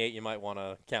 78, you might want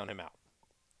to count him out.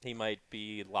 He might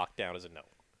be locked down as a no.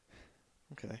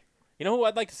 Okay. You know who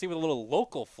I'd like to see with a little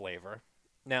local flavor?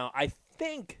 Now, I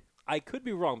think, I could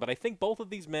be wrong, but I think both of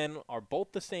these men are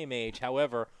both the same age.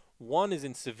 However, one is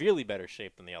in severely better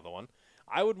shape than the other one.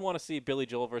 I would want to see Billy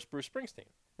Joel versus Bruce Springsteen.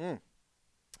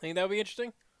 Think that would be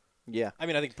interesting? Yeah. I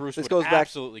mean, I think Bruce This would goes back-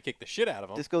 absolutely kick the shit out of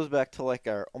him. This goes back to like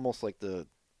almost like the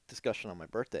discussion on my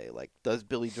birthday. Like, does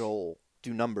Billy Joel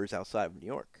do numbers outside of New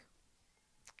York?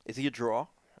 Is he a draw?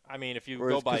 I mean, if you Or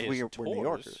go is- by 'cause his we're New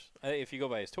Yorkers. tours, if you go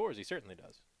by his tours, he certainly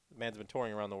does. The man's been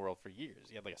touring around the world for years.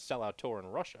 He had like a sellout tour in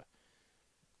Russia.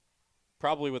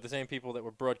 Probably with the same people that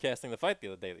were broadcasting the fight the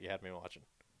other day that you had me watching.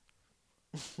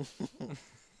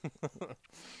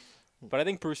 But I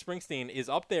think Bruce Springsteen is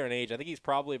up there in age. I think he's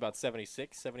probably about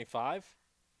 76, 75.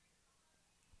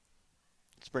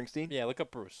 Springsteen? Yeah, look up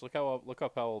Bruce. Look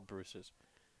up how old Bruce is.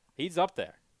 He's up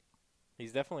there.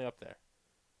 He's definitely up there.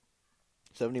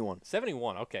 71.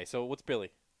 71. Okay, so what's Billy?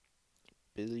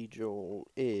 Billy Joel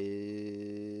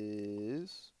is...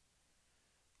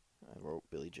 I wrote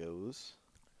Billy Joe's.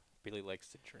 Billy likes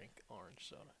to drink orange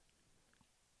soda.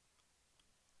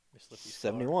 Miss Lippy's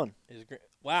 71.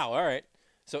 Wow, all right.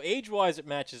 So age-wise, it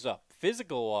matches up.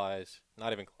 Physical-wise,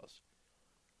 not even close.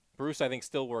 Bruce, I think,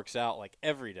 still works out like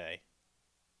every day.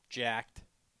 Jacked.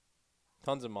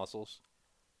 Tons of muscles.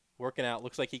 Working out.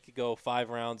 Looks like he could go 5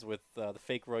 rounds with the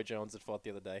fake Roy Jones that fought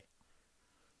the other day.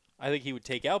 I think he would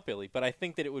take out Billy, but I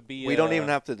think that it would be... We don't even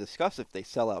have to discuss if they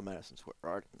sell out Madison Square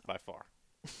Garden. By far.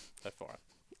 By far.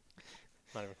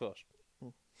 Not even close.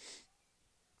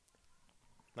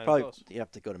 Not Probably even close. you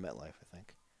have to go to MetLife, I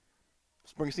think.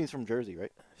 Springsteen's from Jersey,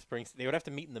 right? They would have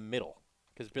to meet in the middle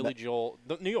because Billy Joel...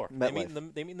 New York. They meet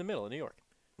in the middle of New York.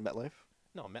 MetLife?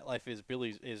 No, MetLife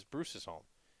is Bruce's home.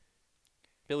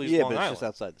 Billy's Yeah, Long but Island. it's just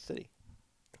outside the city.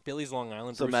 Billy's Long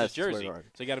Island, So Bruce's Madison Square Jersey.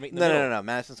 Garden. So you got to meet in the middle. No.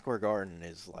 Madison Square Garden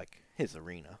is like his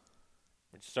arena.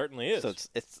 Which certainly is. So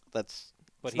it's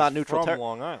but not he's neutral. from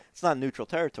Long Island. It's not neutral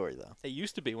territory though. It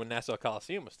used to be when Nassau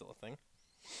Coliseum was still a thing.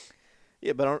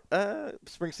 Yeah, but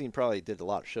Springsteen probably did a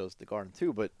lot of shows at the Garden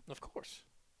too. But Of course.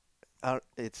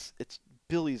 it's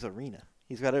Billy's arena.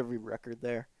 He's got every record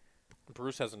there.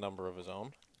 Bruce has a number of his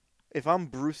own. If I'm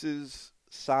Bruce's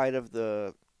side of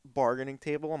the bargaining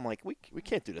table, I'm like, we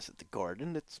can't do this at the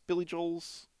Garden. It's Billy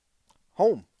Joel's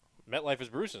home. MetLife is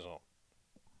Bruce's home.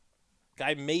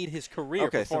 Guy made his career.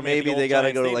 Okay, so performing at the maybe old they got to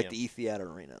Giant go to like Stadium. the E-Theater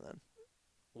Arena then.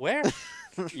 Where?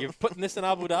 You're putting this in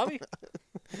Abu Dhabi?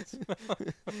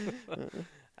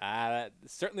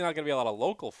 Certainly not going to be a lot of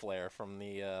local flair from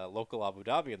the local Abu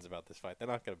Dhabians about this fight. They're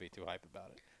not going to be too hype about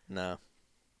it. No.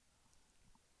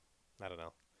 I don't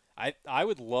know. I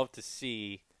would love to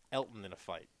see Elton in a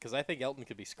fight because I think Elton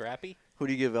could be scrappy. Who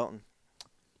do you give Elton?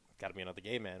 Got to be another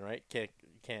gay man, right?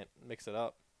 Can't mix it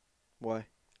up. Why?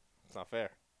 It's not fair.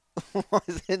 Why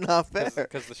is it not fair?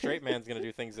 Because the straight man's going to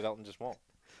do things that Elton just won't.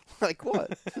 Like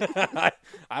what?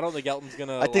 I don't think Elton's going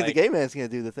to. I think the gay man's going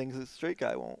to do the things the straight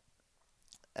guy won't.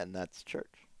 And that's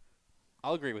church.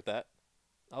 I'll agree with that.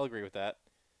 How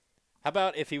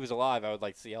about if he was alive, I would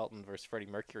like to see Elton versus Freddie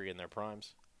Mercury in their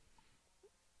primes.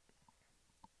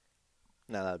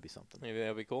 Now that would be something. Maybe that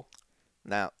would be cool.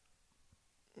 Now,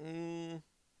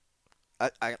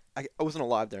 I wasn't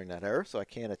alive during that era, so I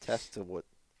can't attest to what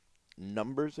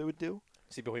numbers it would do.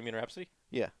 See Bohemian Rhapsody?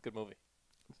 Yeah. Good movie.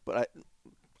 But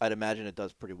I'd imagine it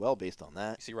does pretty well based on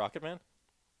that. You see Rocket Man?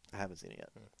 I haven't seen it yet.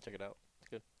 Check it out. It's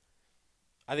good.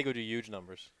 I think it would do huge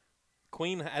numbers.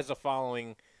 Queen has a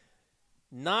following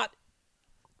not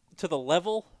to the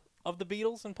level of the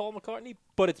Beatles and Paul McCartney,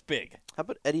 but it's big. How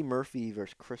about Eddie Murphy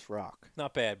versus Chris Rock?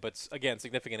 Not bad, but again,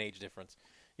 significant age difference.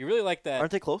 You really like that?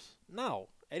 Aren't they close? No.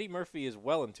 Eddie Murphy is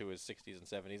well into his 60s and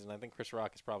 70s, and I think Chris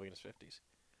Rock is probably in his 50s.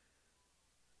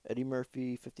 Eddie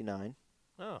Murphy, 59.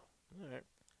 Oh, all right.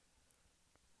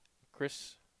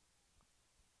 Chris.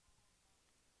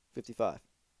 55.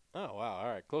 Oh, wow. All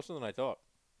right. Closer than I thought.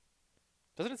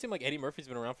 Doesn't it seem like Eddie Murphy's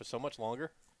been around for so much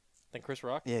longer than Chris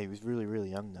Rock? Yeah, he was really, really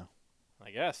young though. I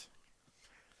guess.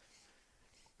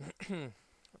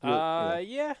 Yeah.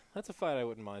 Yeah, that's a fight I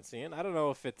wouldn't mind seeing. I don't know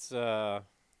if it's going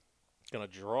to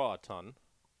draw a ton.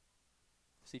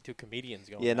 See two comedians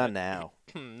going. Yeah, at not it. now.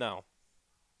 No.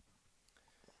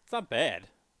 It's not bad.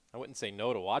 I wouldn't say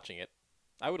no to watching it.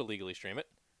 I would illegally stream it.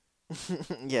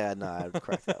 Yeah, no, I'd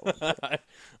crack that one.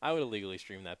 I would illegally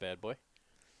stream that bad boy.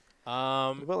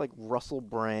 What about like Russell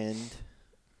Brand?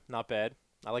 Not bad.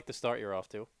 I like the start you're off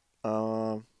to.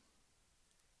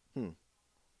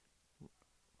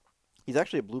 He's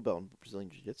actually a blue belt in Brazilian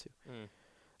Jiu-Jitsu.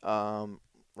 Mm.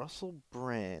 Russell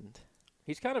Brand.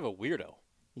 He's kind of a weirdo,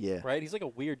 Yeah. right? He's like a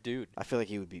weird dude. I feel like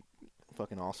he would be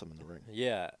fucking awesome in the ring.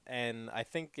 Yeah, and I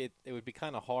think it would be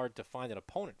kind of hard to find an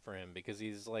opponent for him because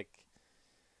he's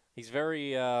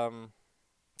very Like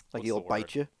what's he'll the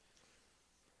bite word? you.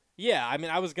 Yeah, I mean,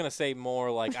 I was gonna say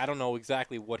more like I don't know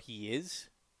exactly what he is.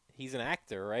 He's an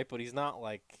actor, right? But he's not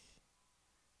like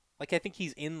I think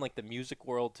he's in like the music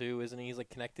world too, isn't he? He's like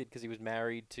connected because he was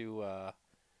married to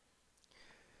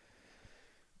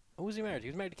who was he married to? He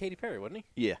was married to Katy Perry, wasn't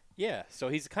he? Yeah. Yeah, so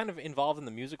he's kind of involved in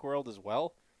the music world as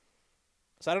well.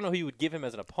 So I don't know who you would give him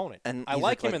as an opponent. And I he's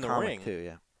like him a in the comic ring. too,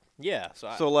 yeah. Yeah,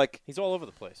 So like he's all over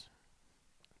the place.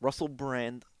 Russell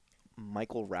Brand,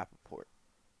 Michael Rappaport.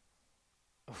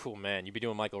 Oh man, you'd be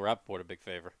doing Michael Rappaport a big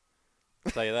favor.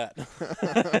 I'll tell you that.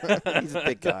 He's a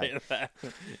big I'll guy. tell you that.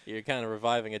 You're kind of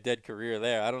reviving a dead career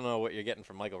there. I don't know what you're getting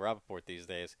from Michael Rappaport these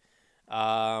days.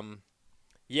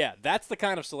 Yeah, that's the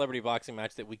kind of celebrity boxing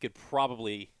match that we could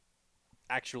probably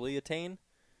actually attain,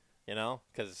 you know,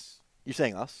 because You're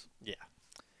saying us?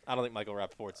 I don't think Michael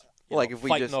Rappaport's Like, if we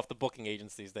fighting just- off the booking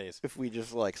agents these days. If we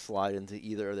just like slide into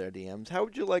either of their DMs, how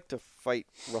would you like to fight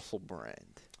Russell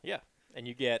Brand? Yeah, and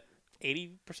you get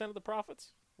 80% of the profits.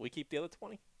 We keep the other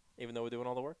 20, even though we're doing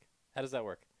all the work. How does that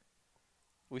work?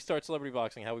 We start celebrity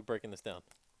boxing. How are we breaking this down?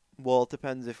 Well, it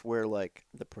depends if we're like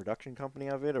the production company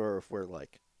of it or if we're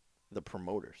like the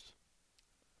promoters.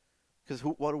 Because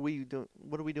what are we doing?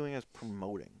 What are we doing as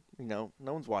promoting? You know,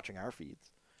 no one's watching our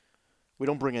feeds. We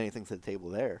don't bring anything to the table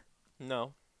there,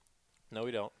 No,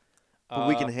 we don't. but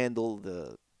we can handle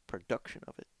the production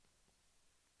of it.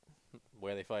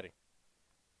 Where are they fighting?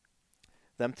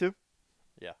 Them two?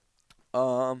 Yeah.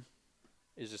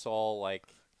 Is Is this all like?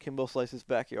 Kimbo Slice's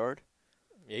backyard?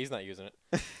 Yeah, he's not using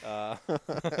it.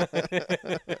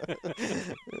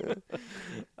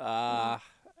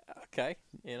 Okay,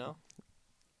 you know,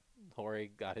 Jorge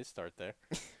got his start there.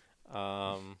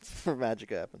 Where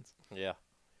magic happens. Yeah.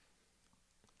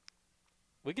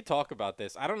 We could talk about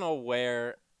this. I don't know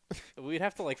where. We'd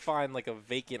have to like find like a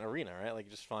vacant arena, right? Like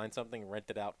just find something, rent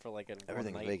it out for like a one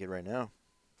Everything's night. vacant right now.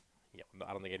 Yeah,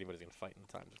 I don't think anybody's gonna fight in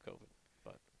the times of COVID.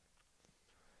 But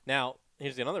now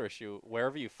here's another issue: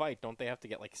 wherever you fight, don't they have to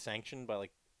get like sanctioned by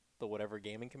like the whatever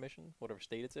gaming commission, whatever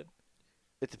state it's in?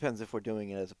 It depends if we're doing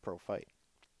it as a pro fight.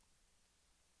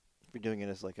 If we're doing it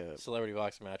as like a Celebrity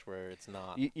boxing match where it's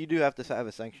not. You do have to have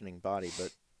a sanctioning body,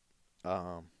 but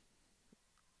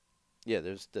yeah,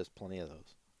 there's plenty of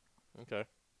those. Okay.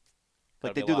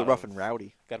 Like Gotta they be a do the lot rough of- and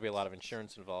rowdy, Got to be a lot of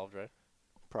insurance involved, right?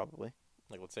 probably.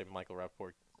 Like let's say Michael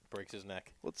Rappaport breaks his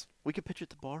neck. We could pitch it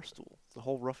to Barstool. It's the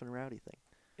whole rough and rowdy thing,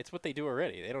 It's what they do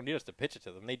already. They don't need us to pitch it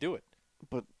to them. They do it.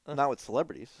 but not with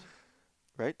celebrities,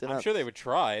 right? They're I'm not sure they would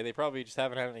try. They probably just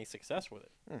haven't had any success with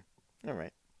it. All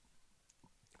right.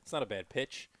 It's not a bad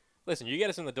pitch. Listen, you get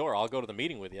us in the door, I'll go to the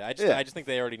meeting with you. I Yeah. just think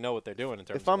they already know what they're doing in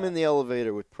terms If of I'm in that. the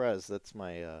elevator with Prez, that's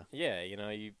my. Yeah, you know,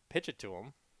 you pitch it to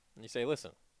them, and you say,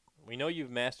 listen, we know you've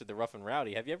mastered the rough and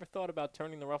rowdy. Have you ever thought about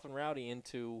turning the rough and rowdy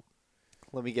into,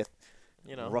 Let me get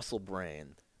you know, Russell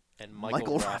Brand. and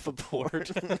Michael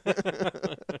Rappaport?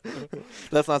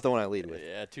 That's not the one I lead with.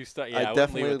 Yeah, two-star. Yeah, I I wouldn't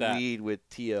definitely lead with that. lead with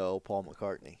T.O. Paul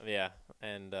McCartney. Yeah,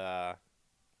 and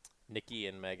Nikki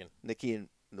and Megan. Nikki and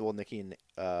Well, Nicki and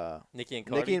Nicki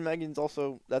and Megan's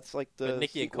also that's like the. But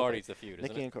Nicki and sequel Cardi's the feud,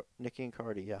 isn't it? Nicki and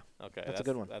Cardi, yeah. Okay, that's a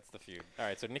good one. That's the feud. All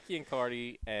right, so Nicki and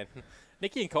Cardi and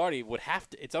Nicki and Cardi would have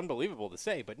to. It's unbelievable to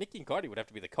say, but Nicki and Cardi would have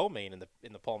to be the co-main in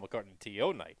the Paul McCartney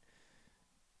T.O. night.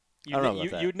 I don't know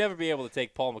about that. You'd never be able to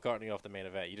take Paul McCartney off the main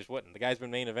event. You just wouldn't. The guy's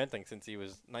been main eventing since he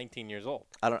was 19 years old.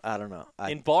 I don't know.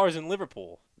 In bars in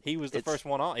Liverpool, he was the first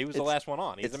one on. He was the last one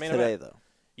on. He's the main today, event.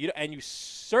 though. And you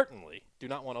certainly do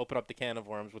not want to open up the can of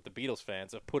worms with the Beatles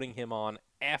fans of putting him on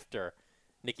after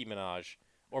Nicki Minaj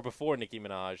or before Nicki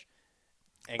Minaj.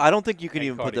 I don't think you can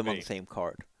even Cardi put them B. on the same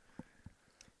card.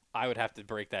 I would have to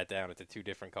break that down into two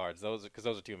different cards. Because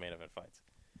those are two main event fights.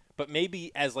 But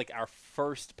maybe as like our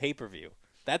first pay-per-view,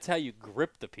 that's how you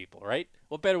grip the people, right?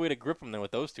 What better way to grip them than with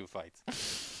those two fights?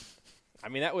 I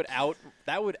mean, that would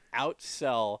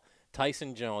outsell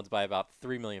Tyson Jones by about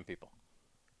 3 million people.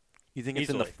 You think it's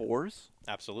in the fours?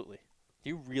 Absolutely. Do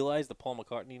you realize the Paul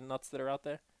McCartney nuts that are out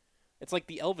there? It's like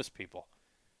the Elvis people.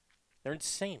 They're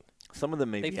insane. Some of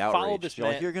them may They be followed outraged. this You're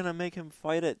like, man- you're going to make him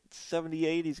fight at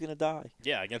 78. He's going to die.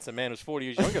 Yeah, against a man who's 40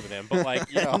 years younger than him, but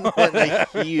like, you know. And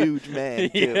a huge man,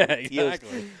 too. Yeah,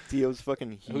 exactly. Theo's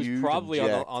fucking huge. Who's probably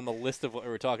and on the list of what we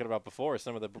were talking about before,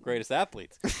 some of the greatest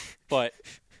athletes. But,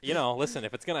 you know, listen,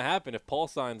 if it's going to happen, if Paul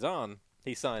signs on,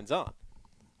 he signs on.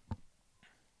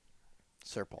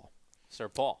 Sir Paul. Sir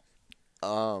Paul.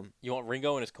 You want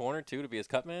Ringo in his corner, too, to be his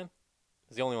cut man?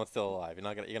 He's the only one still alive.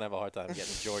 You're gonna have a hard time getting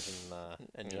George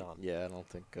and John. Yeah, I don't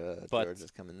think But- George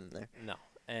is coming in there. No.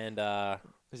 And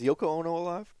Is Yoko Ono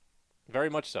alive? very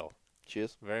much so. She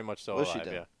is. Very much so What's she alive,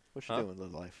 doing? yeah. What's she Huh? doing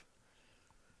with her life?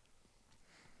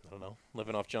 I don't know.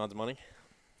 Living off John's money.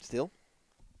 Still?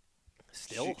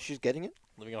 Still? She's getting it?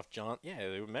 Living off John. Yeah,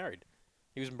 they were married.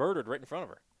 He was murdered right in front of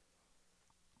her.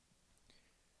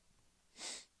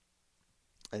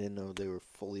 I didn't know they were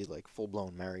fully, like,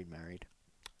 full-blown married.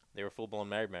 They were full-blown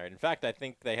married. In fact, I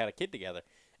think they had a kid together.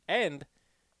 And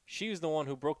she was the one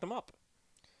who broke them up.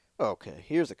 Okay,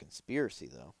 here's a conspiracy,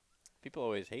 though. People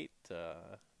always hate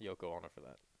Yoko Ono for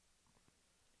that.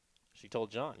 She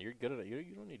told John, "You're good at it. You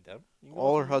don't need them." You can go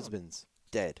All off her on your own." husbands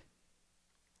dead.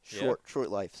 Yeah. Short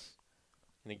lives.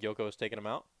 You think Yoko's taking them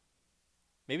out?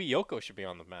 Maybe Yoko should be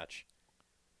on the match.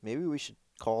 Maybe we should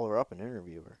call her up and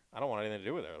interview her. I don't want anything to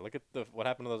do with her. Look at what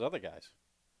happened to those other guys.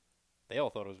 They all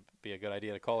thought it would be a good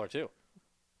idea to call her, too.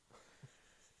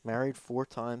 Married 4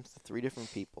 times to 3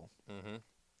 different people. Mm-hmm.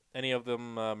 Any of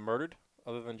them murdered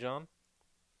other than John?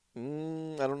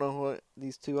 I don't know what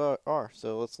these two are,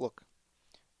 so let's look.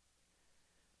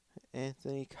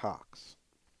 Anthony Cox.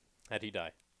 How'd he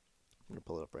die? I'm going to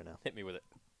pull it up right now. Hit me with it.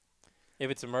 If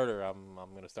it's a murder, I'm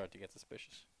going to start to get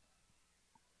suspicious.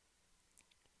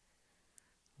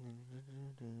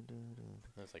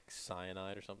 It's like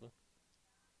cyanide or something.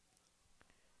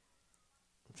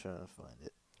 I'm trying to find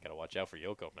it. Gotta watch out for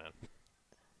Yoko, man.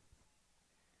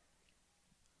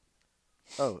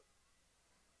 Oh.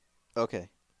 Okay.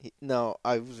 No,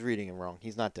 I was reading him wrong.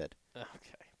 He's not dead.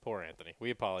 Okay, poor Anthony.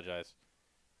 We apologize.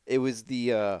 It was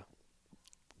the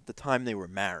time they were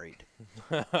married.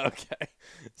 Okay,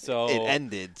 so It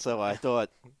ended, so I thought.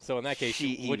 So in that case,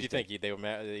 he what'd you was think? They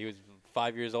were he was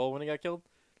 5 years old when he got killed.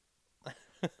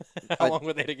 How long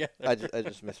were they together? I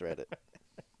just misread it.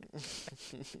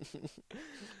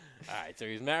 All right, so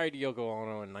he was married to Yoko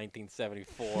Ono in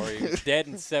 1974. He was dead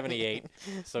in 78,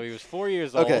 so he was 4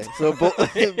 years old. Okay, so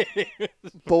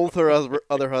both her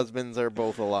other husbands are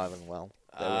both alive and well.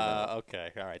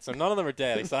 Okay, all right. So none of them are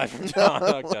dead aside from John.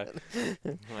 Okay,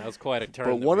 that was quite a turn.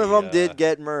 But one of them did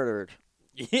get murdered.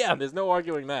 Yeah, there's no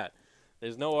arguing that.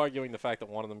 There's no arguing the fact that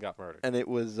one of them got murdered. And it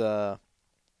was what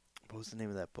was the name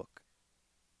of that book?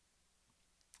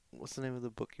 What's the name of the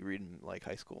book you read in like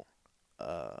high school?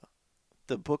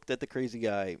 The book that the crazy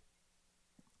guy.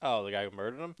 Oh, the guy who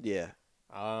murdered him? Yeah.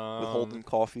 With Holden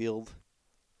Caulfield.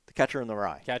 The Catcher in the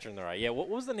Rye. Catcher in the Rye. Yeah, what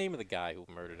was the name of the guy who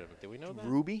murdered him? Do we know that?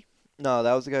 Ruby? No,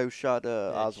 that was the guy who shot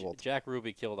Yeah, Oswald. Jack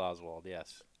Ruby killed Oswald,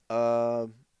 yes.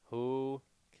 Who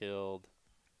killed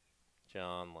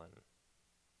John Lennon?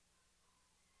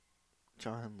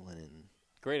 John Lennon.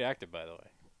 Great actor, by the way.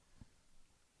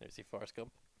 Ever see Forrest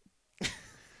Gump?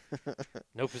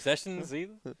 No possessions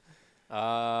either?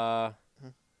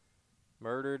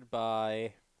 Murdered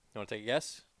by... You want to take a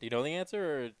guess? Do you know the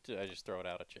answer, or did I just throw it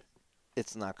out at you?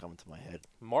 It's not coming to my head.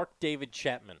 Mark David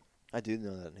Chapman. I do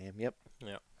know that name. Yep.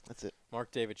 Yeah. That's it.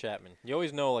 Mark David Chapman. You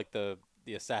always know, like, the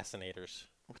assassinators.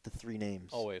 With the 3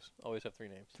 names. Always have 3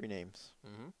 names. 3 names.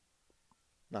 Mm-hmm.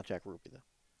 Not Jack Ruby, though.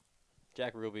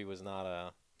 Jack Ruby was not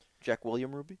a... Jack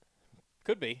William Ruby?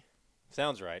 Could be.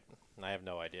 Sounds right. I have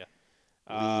no idea.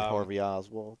 Lee Harvey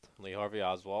Oswald. Lee Harvey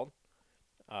Oswald.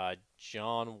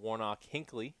 John Warnock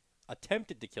Hinckley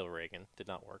attempted to kill Reagan. Did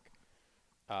not work.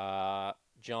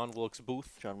 John Wilkes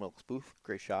Booth. John Wilkes Booth,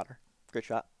 great shotter. Great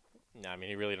shot. No, I mean,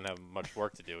 he really didn't have much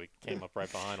work to do. He came up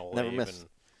right behind old Never Abe. missed. And,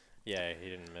 yeah, he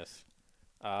didn't miss.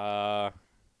 Wild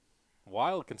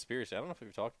conspiracy. I don't know if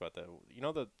we've talked about that. You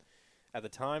know, at the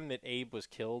time that Abe was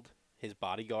killed, his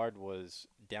bodyguard was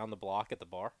down the block at the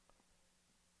bar?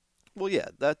 Well, yeah,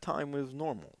 that time was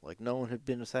normal. Like, no one had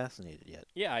been assassinated yet.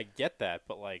 Yeah, I get that,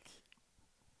 but, like...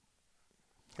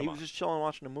 He was just chilling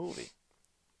watching a movie.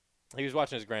 He was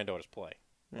watching his granddaughter's play.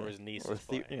 Yeah. Or his niece's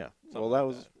play. Yeah. Something Well, that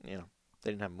like was, you know,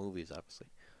 they didn't have movies, obviously.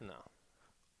 No.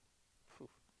 Phew.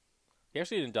 He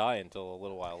actually didn't die until a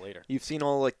little while later. You've seen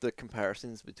all, like, the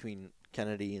comparisons between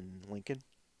Kennedy and Lincoln?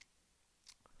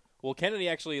 Well, Kennedy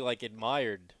actually, like,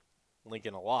 admired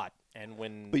Lincoln a lot. And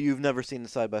when... But you've never seen the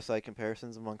side-by-side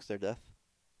comparisons amongst their death?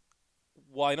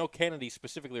 Well, I know Kennedy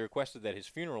specifically requested that his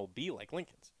funeral be like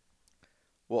Lincoln's.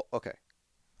 Well, okay.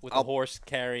 With the horse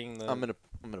carrying the... I'm gonna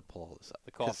pull all this up.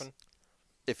 The coffin?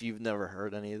 If you've never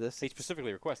heard any of this... He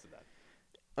specifically requested that.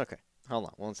 Okay. Hold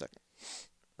on 1 second.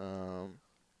 I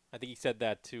think he said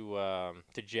that to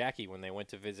Jackie when they went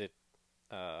to visit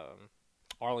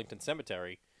Arlington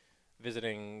Cemetery,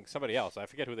 visiting somebody else. I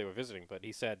forget who they were visiting, but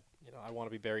he said, you know, I want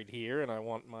to be buried here, and I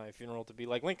want my funeral to be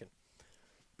like Lincoln.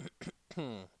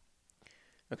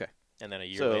 Okay. And then a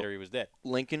year later, he was dead.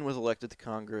 Lincoln was elected to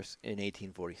Congress in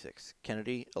 1846.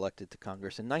 Kennedy elected to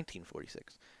Congress in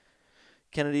 1946.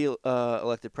 Kennedy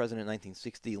elected president in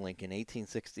 1960, Lincoln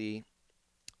 1860.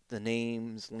 The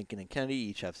names Lincoln and Kennedy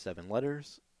each have 7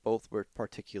 letters. Both were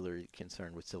particularly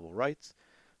concerned with civil rights.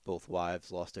 Both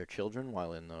wives lost their children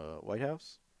while in the White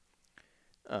House.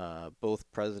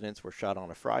 Both presidents were shot on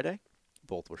a Friday.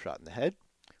 Both were shot in the head.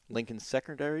 Lincoln's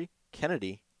secretary,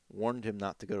 Kennedy, warned him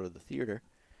not to go to the theater.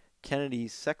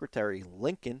 Kennedy's secretary,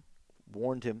 Lincoln,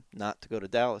 warned him not to go to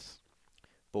Dallas.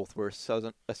 Both were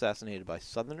assassinated by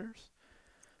Southerners.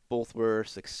 Both were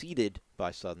succeeded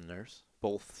by Southerners.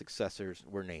 Both successors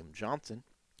were named Johnson,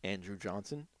 Andrew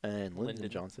Johnson and Lyndon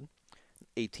Johnson,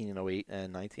 1808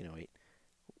 and 1908.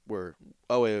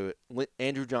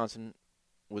 Andrew Johnson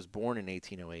was born in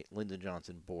 1808. Lyndon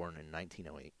Johnson born in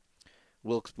 1908.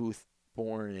 Wilkes Booth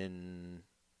born in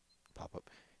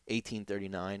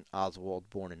 1839. Oswald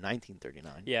born in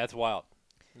 1939. Yeah, it's wild.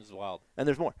 This is wild. And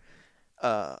there's more.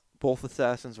 Both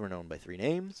assassins were known by 3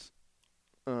 names.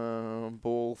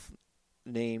 Both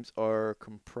names are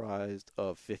comprised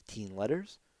of 15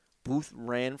 letters. Booth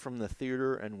ran from the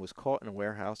theater and was caught in a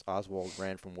warehouse. Oswald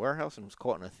ran from warehouse and was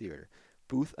caught in a theater.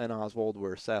 Booth and Oswald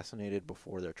were assassinated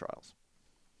before their trials.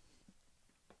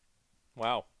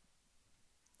 Wow.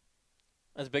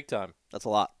 That's big time. That's a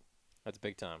lot. That's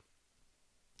big time.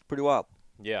 Pretty wild.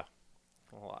 Yeah.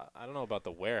 Well, I don't know about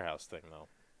the warehouse thing, though.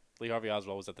 Lee Harvey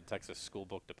Oswald was at the Texas School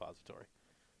Book Depository.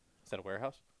 Is that a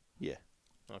warehouse? Yeah.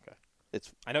 Okay.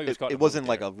 I know he was caught in it a wasn't movie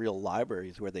like a real library.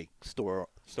 It's where they store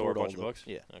a bunch of books?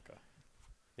 Yeah. Okay.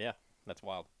 Yeah, that's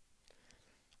wild.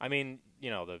 I mean, you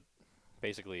know,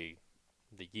 basically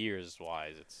the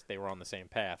years-wise, they were on the same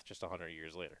path just 100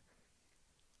 years later.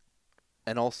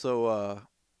 And also,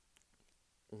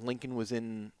 Lincoln was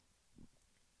in,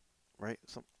 right?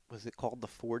 Was it called the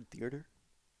Ford Theater?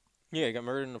 Yeah, he got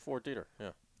murdered in the Ford Theater.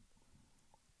 Yeah.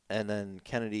 And then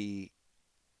Kennedy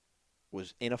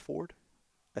was in a Ford.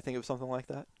 I think it was something like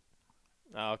that.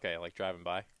 Oh, okay, like driving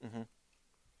by. Mm-hmm.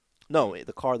 No,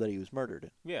 the car that he was murdered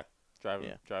in. Yeah,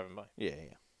 driving by.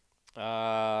 Yeah.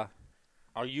 Are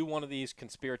you one of these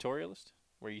conspiratorialists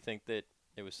where you think that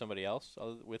it was somebody else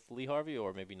with Lee Harvey,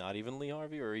 or maybe not even Lee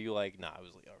Harvey, or are you like, nah, it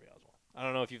was Lee Harvey Oswald? I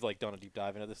don't know if you've like done a deep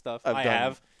dive into this stuff.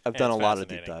 I've done a lot of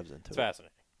deep fascinating. dives into it. It's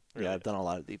fascinating. Really Yeah, I've done a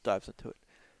lot of deep dives into it.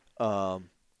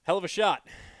 Hell of a shot.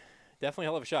 Definitely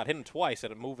hell of a shot. Hit him twice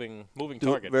at a moving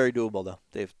target. Very doable though.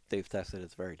 They've tested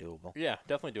it's very doable. Yeah,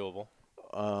 definitely doable.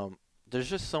 There's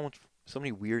just so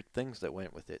many weird things that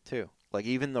went with it too. Like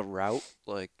even the route,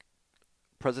 like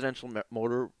presidential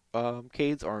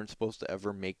motorcades aren't supposed to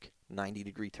ever make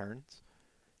 90-degree turns.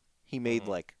 He made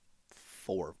like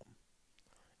 4 of them.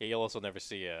 Yeah, you'll also never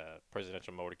see a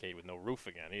presidential motorcade with no roof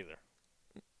again either.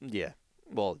 Yeah.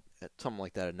 Well, something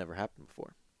like that had never happened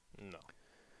before. No.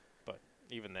 But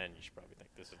even then, you should probably think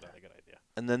this is not a good idea.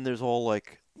 And then there's all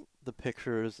like the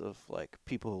pictures of like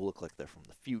people who look like they're from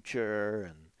the future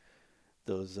and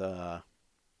those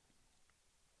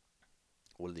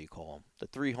what do you call them? The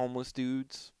 3 homeless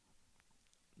dudes.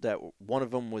 That one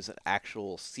of them was an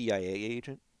actual CIA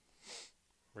agent.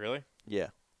 Really? Yeah.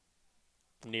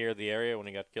 Near the area when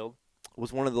he got killed?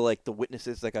 Was one of the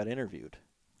witnesses that got interviewed.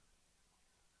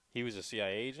 He was a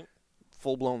CIA agent?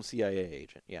 Full-blown CIA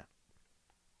agent, yeah.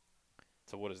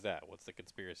 So what is that? What's the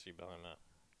conspiracy behind that?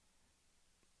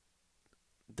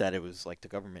 That it was like the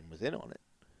government was in on it.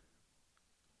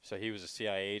 So he was a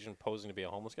CIA agent posing to be a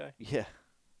homeless guy? Yeah.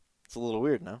 It's a little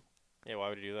weird, no? Yeah, why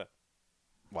would he do that?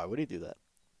 Why would he do that?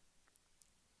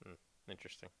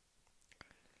 Interesting.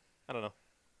 I don't know.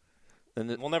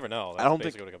 And We'll never know. That's I don't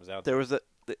basically think what it comes down to. there was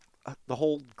the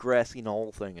whole grassy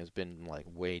knoll thing has been like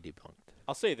way debunked.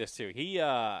 I'll say this too. He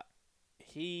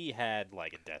had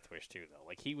like a death wish too, though.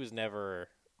 Like he was never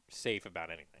safe about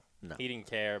anything. No. He didn't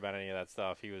care about any of that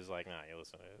stuff. He was like, nah, you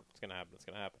listen, it's gonna happen. It's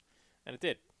gonna happen, and it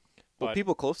did. Well, But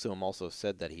people close to him also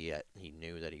said that he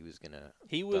knew that he was gonna.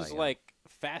 he was young. like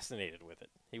fascinated with it.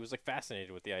 He was like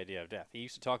fascinated with the idea of death. He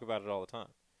used to talk about it all the time.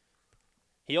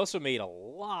 He also made a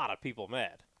lot of people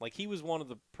mad. Like he was one of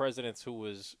the presidents who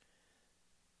was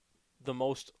the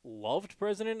most loved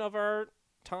president of our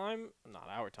time. Not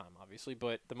our time, obviously,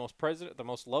 but the most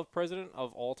loved president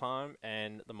of all time,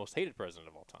 and the most hated president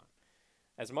of all time.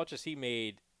 As much as he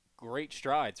made great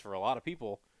strides for a lot of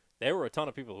people, there were a ton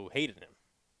of people who hated him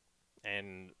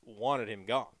and wanted him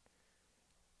gone.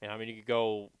 I mean, you could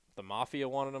go. The mafia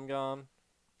wanted him gone.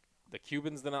 The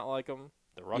Cubans did not like him.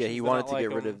 The Russians. Yeah, he did wanted not to like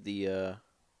get rid him. of the.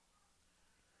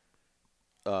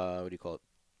 What do you call it?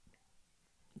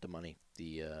 The money.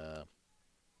 The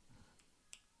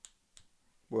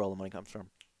where all the money comes from.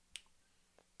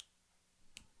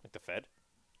 Like the Fed.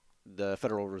 The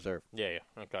Federal Reserve. Yeah.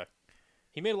 Okay.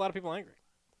 He made a lot of people angry.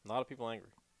 A lot of people angry.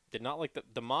 Did not like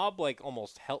the mob. Like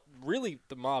almost helped. Really,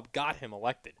 the mob got him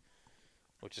elected,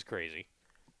 which is crazy.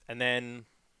 And then,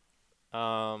 he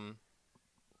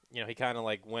kind of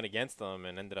like went against them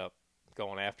and ended up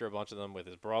going after a bunch of them with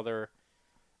his brother.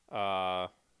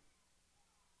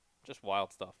 Just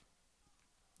wild stuff.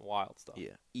 Wild stuff.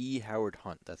 Yeah. E. Howard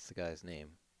Hunt. That's the guy's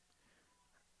name.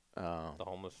 The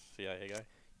homeless CIA guy.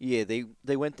 Yeah,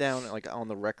 they went down like on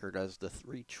the record as the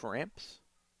three tramps.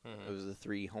 Mm-hmm. It was the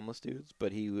three homeless dudes,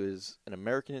 but he was an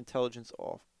American intelligence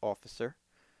officer.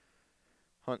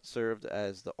 Hunt served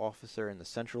as the officer in the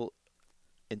Central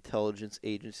Intelligence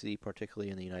Agency,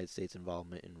 particularly in the United States'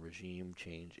 involvement in regime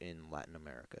change in Latin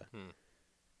America.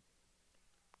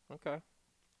 Okay.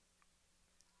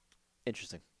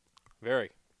 Interesting. Very,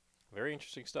 very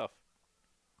interesting stuff.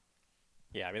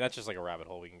 Yeah, I mean that's just like a rabbit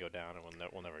hole we can go down and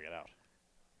we'll never get out.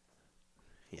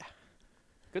 Yeah.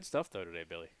 Good stuff though today,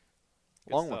 Billy.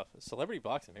 Good Long stuff. Celebrity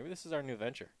boxing. Maybe this is our new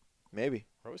venture. Maybe.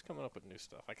 We're always coming up with new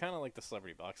stuff. I kind of like the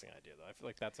celebrity boxing idea though. I feel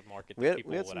like that's a market We that had,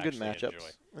 people we had would some good actually matchups. enjoy.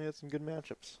 We had some good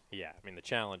matchups. Yeah, I mean the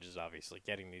challenge is obviously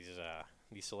getting these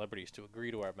celebrities to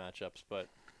agree to our matchups, but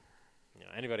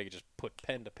anybody could just put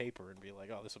pen to paper and be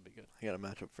like, "Oh, this will be good." I got a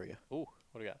matchup for you. Ooh,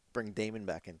 what do you got? Bring Damon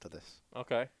back into this.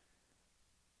 Okay.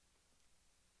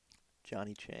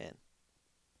 Johnny Chan.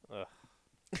 Ugh.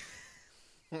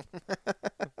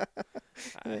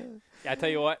 I tell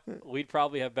you what, we'd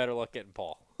probably have better luck getting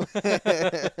Paul.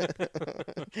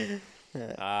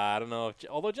 I don't know.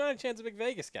 Although Johnny Chan's a big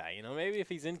Vegas guy, maybe if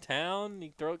he's in town,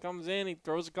 he comes in, he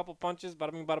throws a couple punches,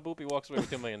 bada bing, bada boop, he walks away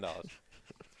with $2 million.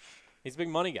 He's a big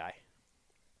money guy.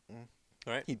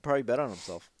 Right? He'd probably bet on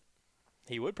himself.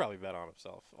 He would probably bet on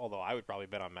himself. Although I would probably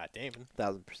bet on Matt Damon.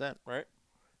 1,000%. Right?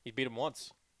 He beat him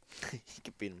once. He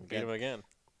could beat him Beat again. him again.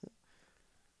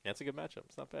 Yeah, it's a good matchup.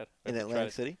 It's not bad. In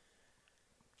Atlantic City?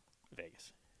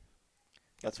 Vegas.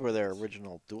 That's where their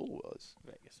original duel was.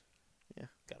 Vegas. Yeah.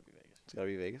 Gotta be Vegas. It's got to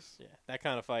be Vegas. Yeah, that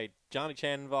kind of fight. Johnny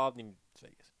Chan involved, it's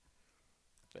Vegas.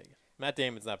 It's Vegas. Matt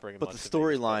Damon's not bringing But much the to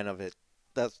Vegas, storyline of it,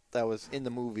 that was in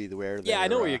the movie where yeah, I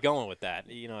know where you're going with that.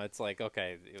 It's like,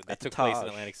 okay, that At the took place in Taj.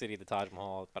 Atlantic City, the Taj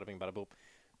Mahal, bada bing, bada boop.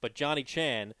 But Johnny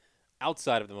Chan,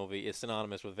 outside of the movie, is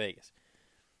synonymous with Vegas.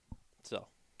 So,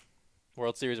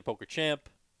 World Series of Poker champ.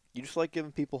 You just like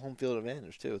giving people home field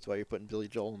advantage, too. That's why you're putting Billy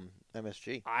Joel in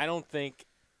MSG. I don't think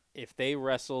if they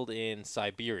wrestled in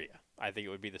Siberia, I think it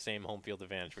would be the same home field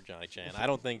advantage for Johnny Chan. I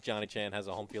don't think Johnny Chan has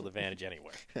a home field advantage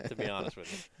anywhere, to be honest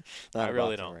with you. Not I a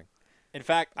really boxing don't. ring. In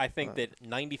fact, I think that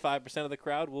 95% of the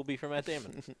crowd will be for Matt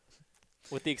Damon.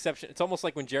 With the exception, it's almost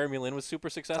like when Jeremy Lin was super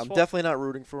successful. I'm definitely not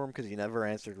rooting for him because he never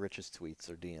answered Rich's tweets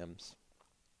or DMs.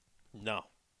 No.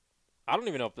 I don't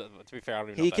even know, to be fair, I don't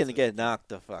even know He if that's can get knocked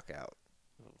the fuck out.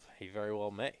 He very well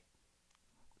may.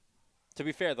 To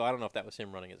be fair, though, I don't know if that was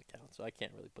him running his account, so I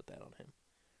can't really put that on him.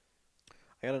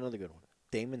 I got another good one.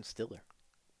 Damon Stiller.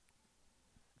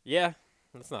 Yeah,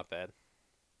 that's not bad.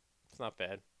 It's not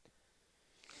bad.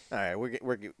 All right, we're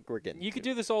getting. You could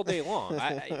do this all day long.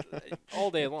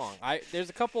 All day long. There's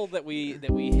a couple that we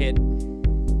hit.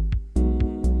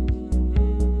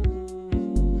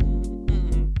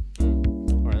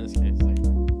 Or in this case,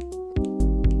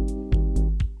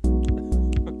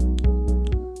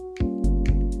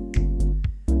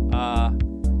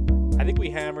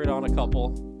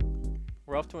 couple.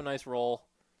 We're off to a nice roll.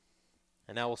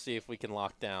 And now we'll see if we can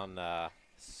lock down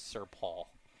Sir Paul.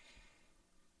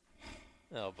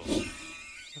 Oh, boy.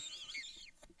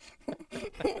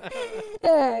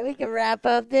 All right, we can wrap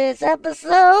up this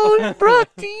episode. Brought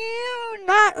to you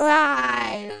not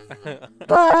live,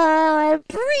 but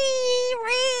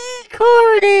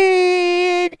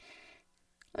pre-recorded.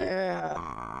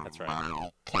 That's right. My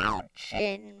couch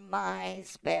in my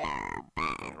spare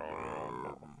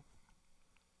bedroom.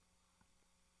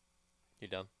 You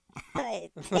done? I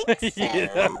think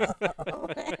so.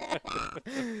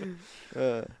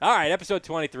 All right, episode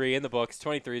 23 in the books.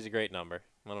 23 is a great number.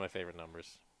 One of my favorite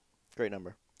numbers. Great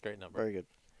number. Great number. Very good.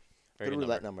 Very Good good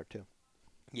roulette number, too.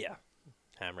 Yeah.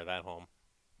 Hammer that home.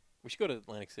 We should go to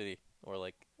Atlantic City or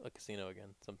like a casino again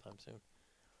sometime soon.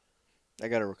 I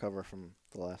got to recover from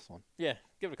the last one. Yeah,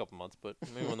 give it a couple months, but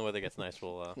maybe when the weather gets nice,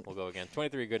 we'll go again.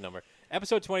 23, a good number.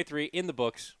 Episode 23 in the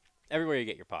books. Everywhere you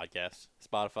get your podcasts.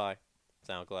 Spotify,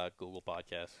 SoundCloud, Google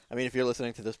Podcasts. I mean, if you're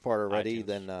listening to this part already,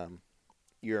 iTunes. then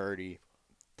you already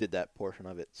did that portion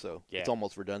of it, so Yeah. it's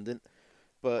almost redundant.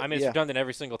 But I mean, it's yeah, redundant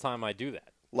every single time I do that.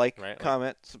 like, right, like-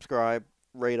 comment, subscribe,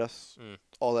 rate us,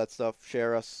 all that stuff.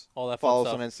 Share us. All that Follow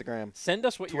fun us stuff. on Instagram. Send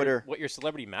us what Twitter. your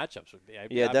celebrity matchups would be.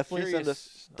 Yeah, I'm definitely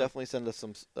curious- send us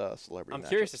some celebrity. I'm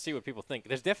curious matchups. to see what people think.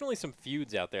 There's definitely some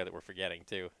feuds out there that we're forgetting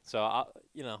too. So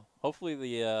hopefully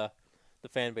the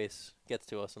fan base gets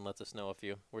to us and lets us know a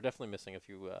few. We're definitely missing a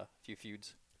few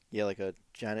feuds. Yeah, like a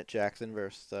Janet Jackson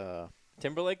versus.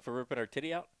 Timberlake for ripping her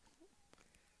titty out.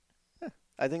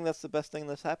 I think that's the best thing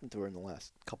that's happened to her in the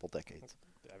last couple decades.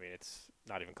 I mean, it's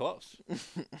not even close.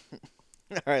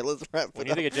 All right, let's wrap When it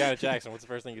you up. think of Janet Jackson, what's the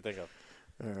first thing you think of?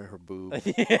 Her boob.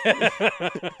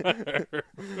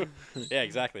 Yeah,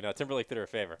 exactly. No, Timberlake did her a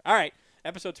favor. All right,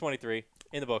 episode 23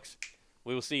 in the books.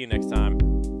 We will see you next time.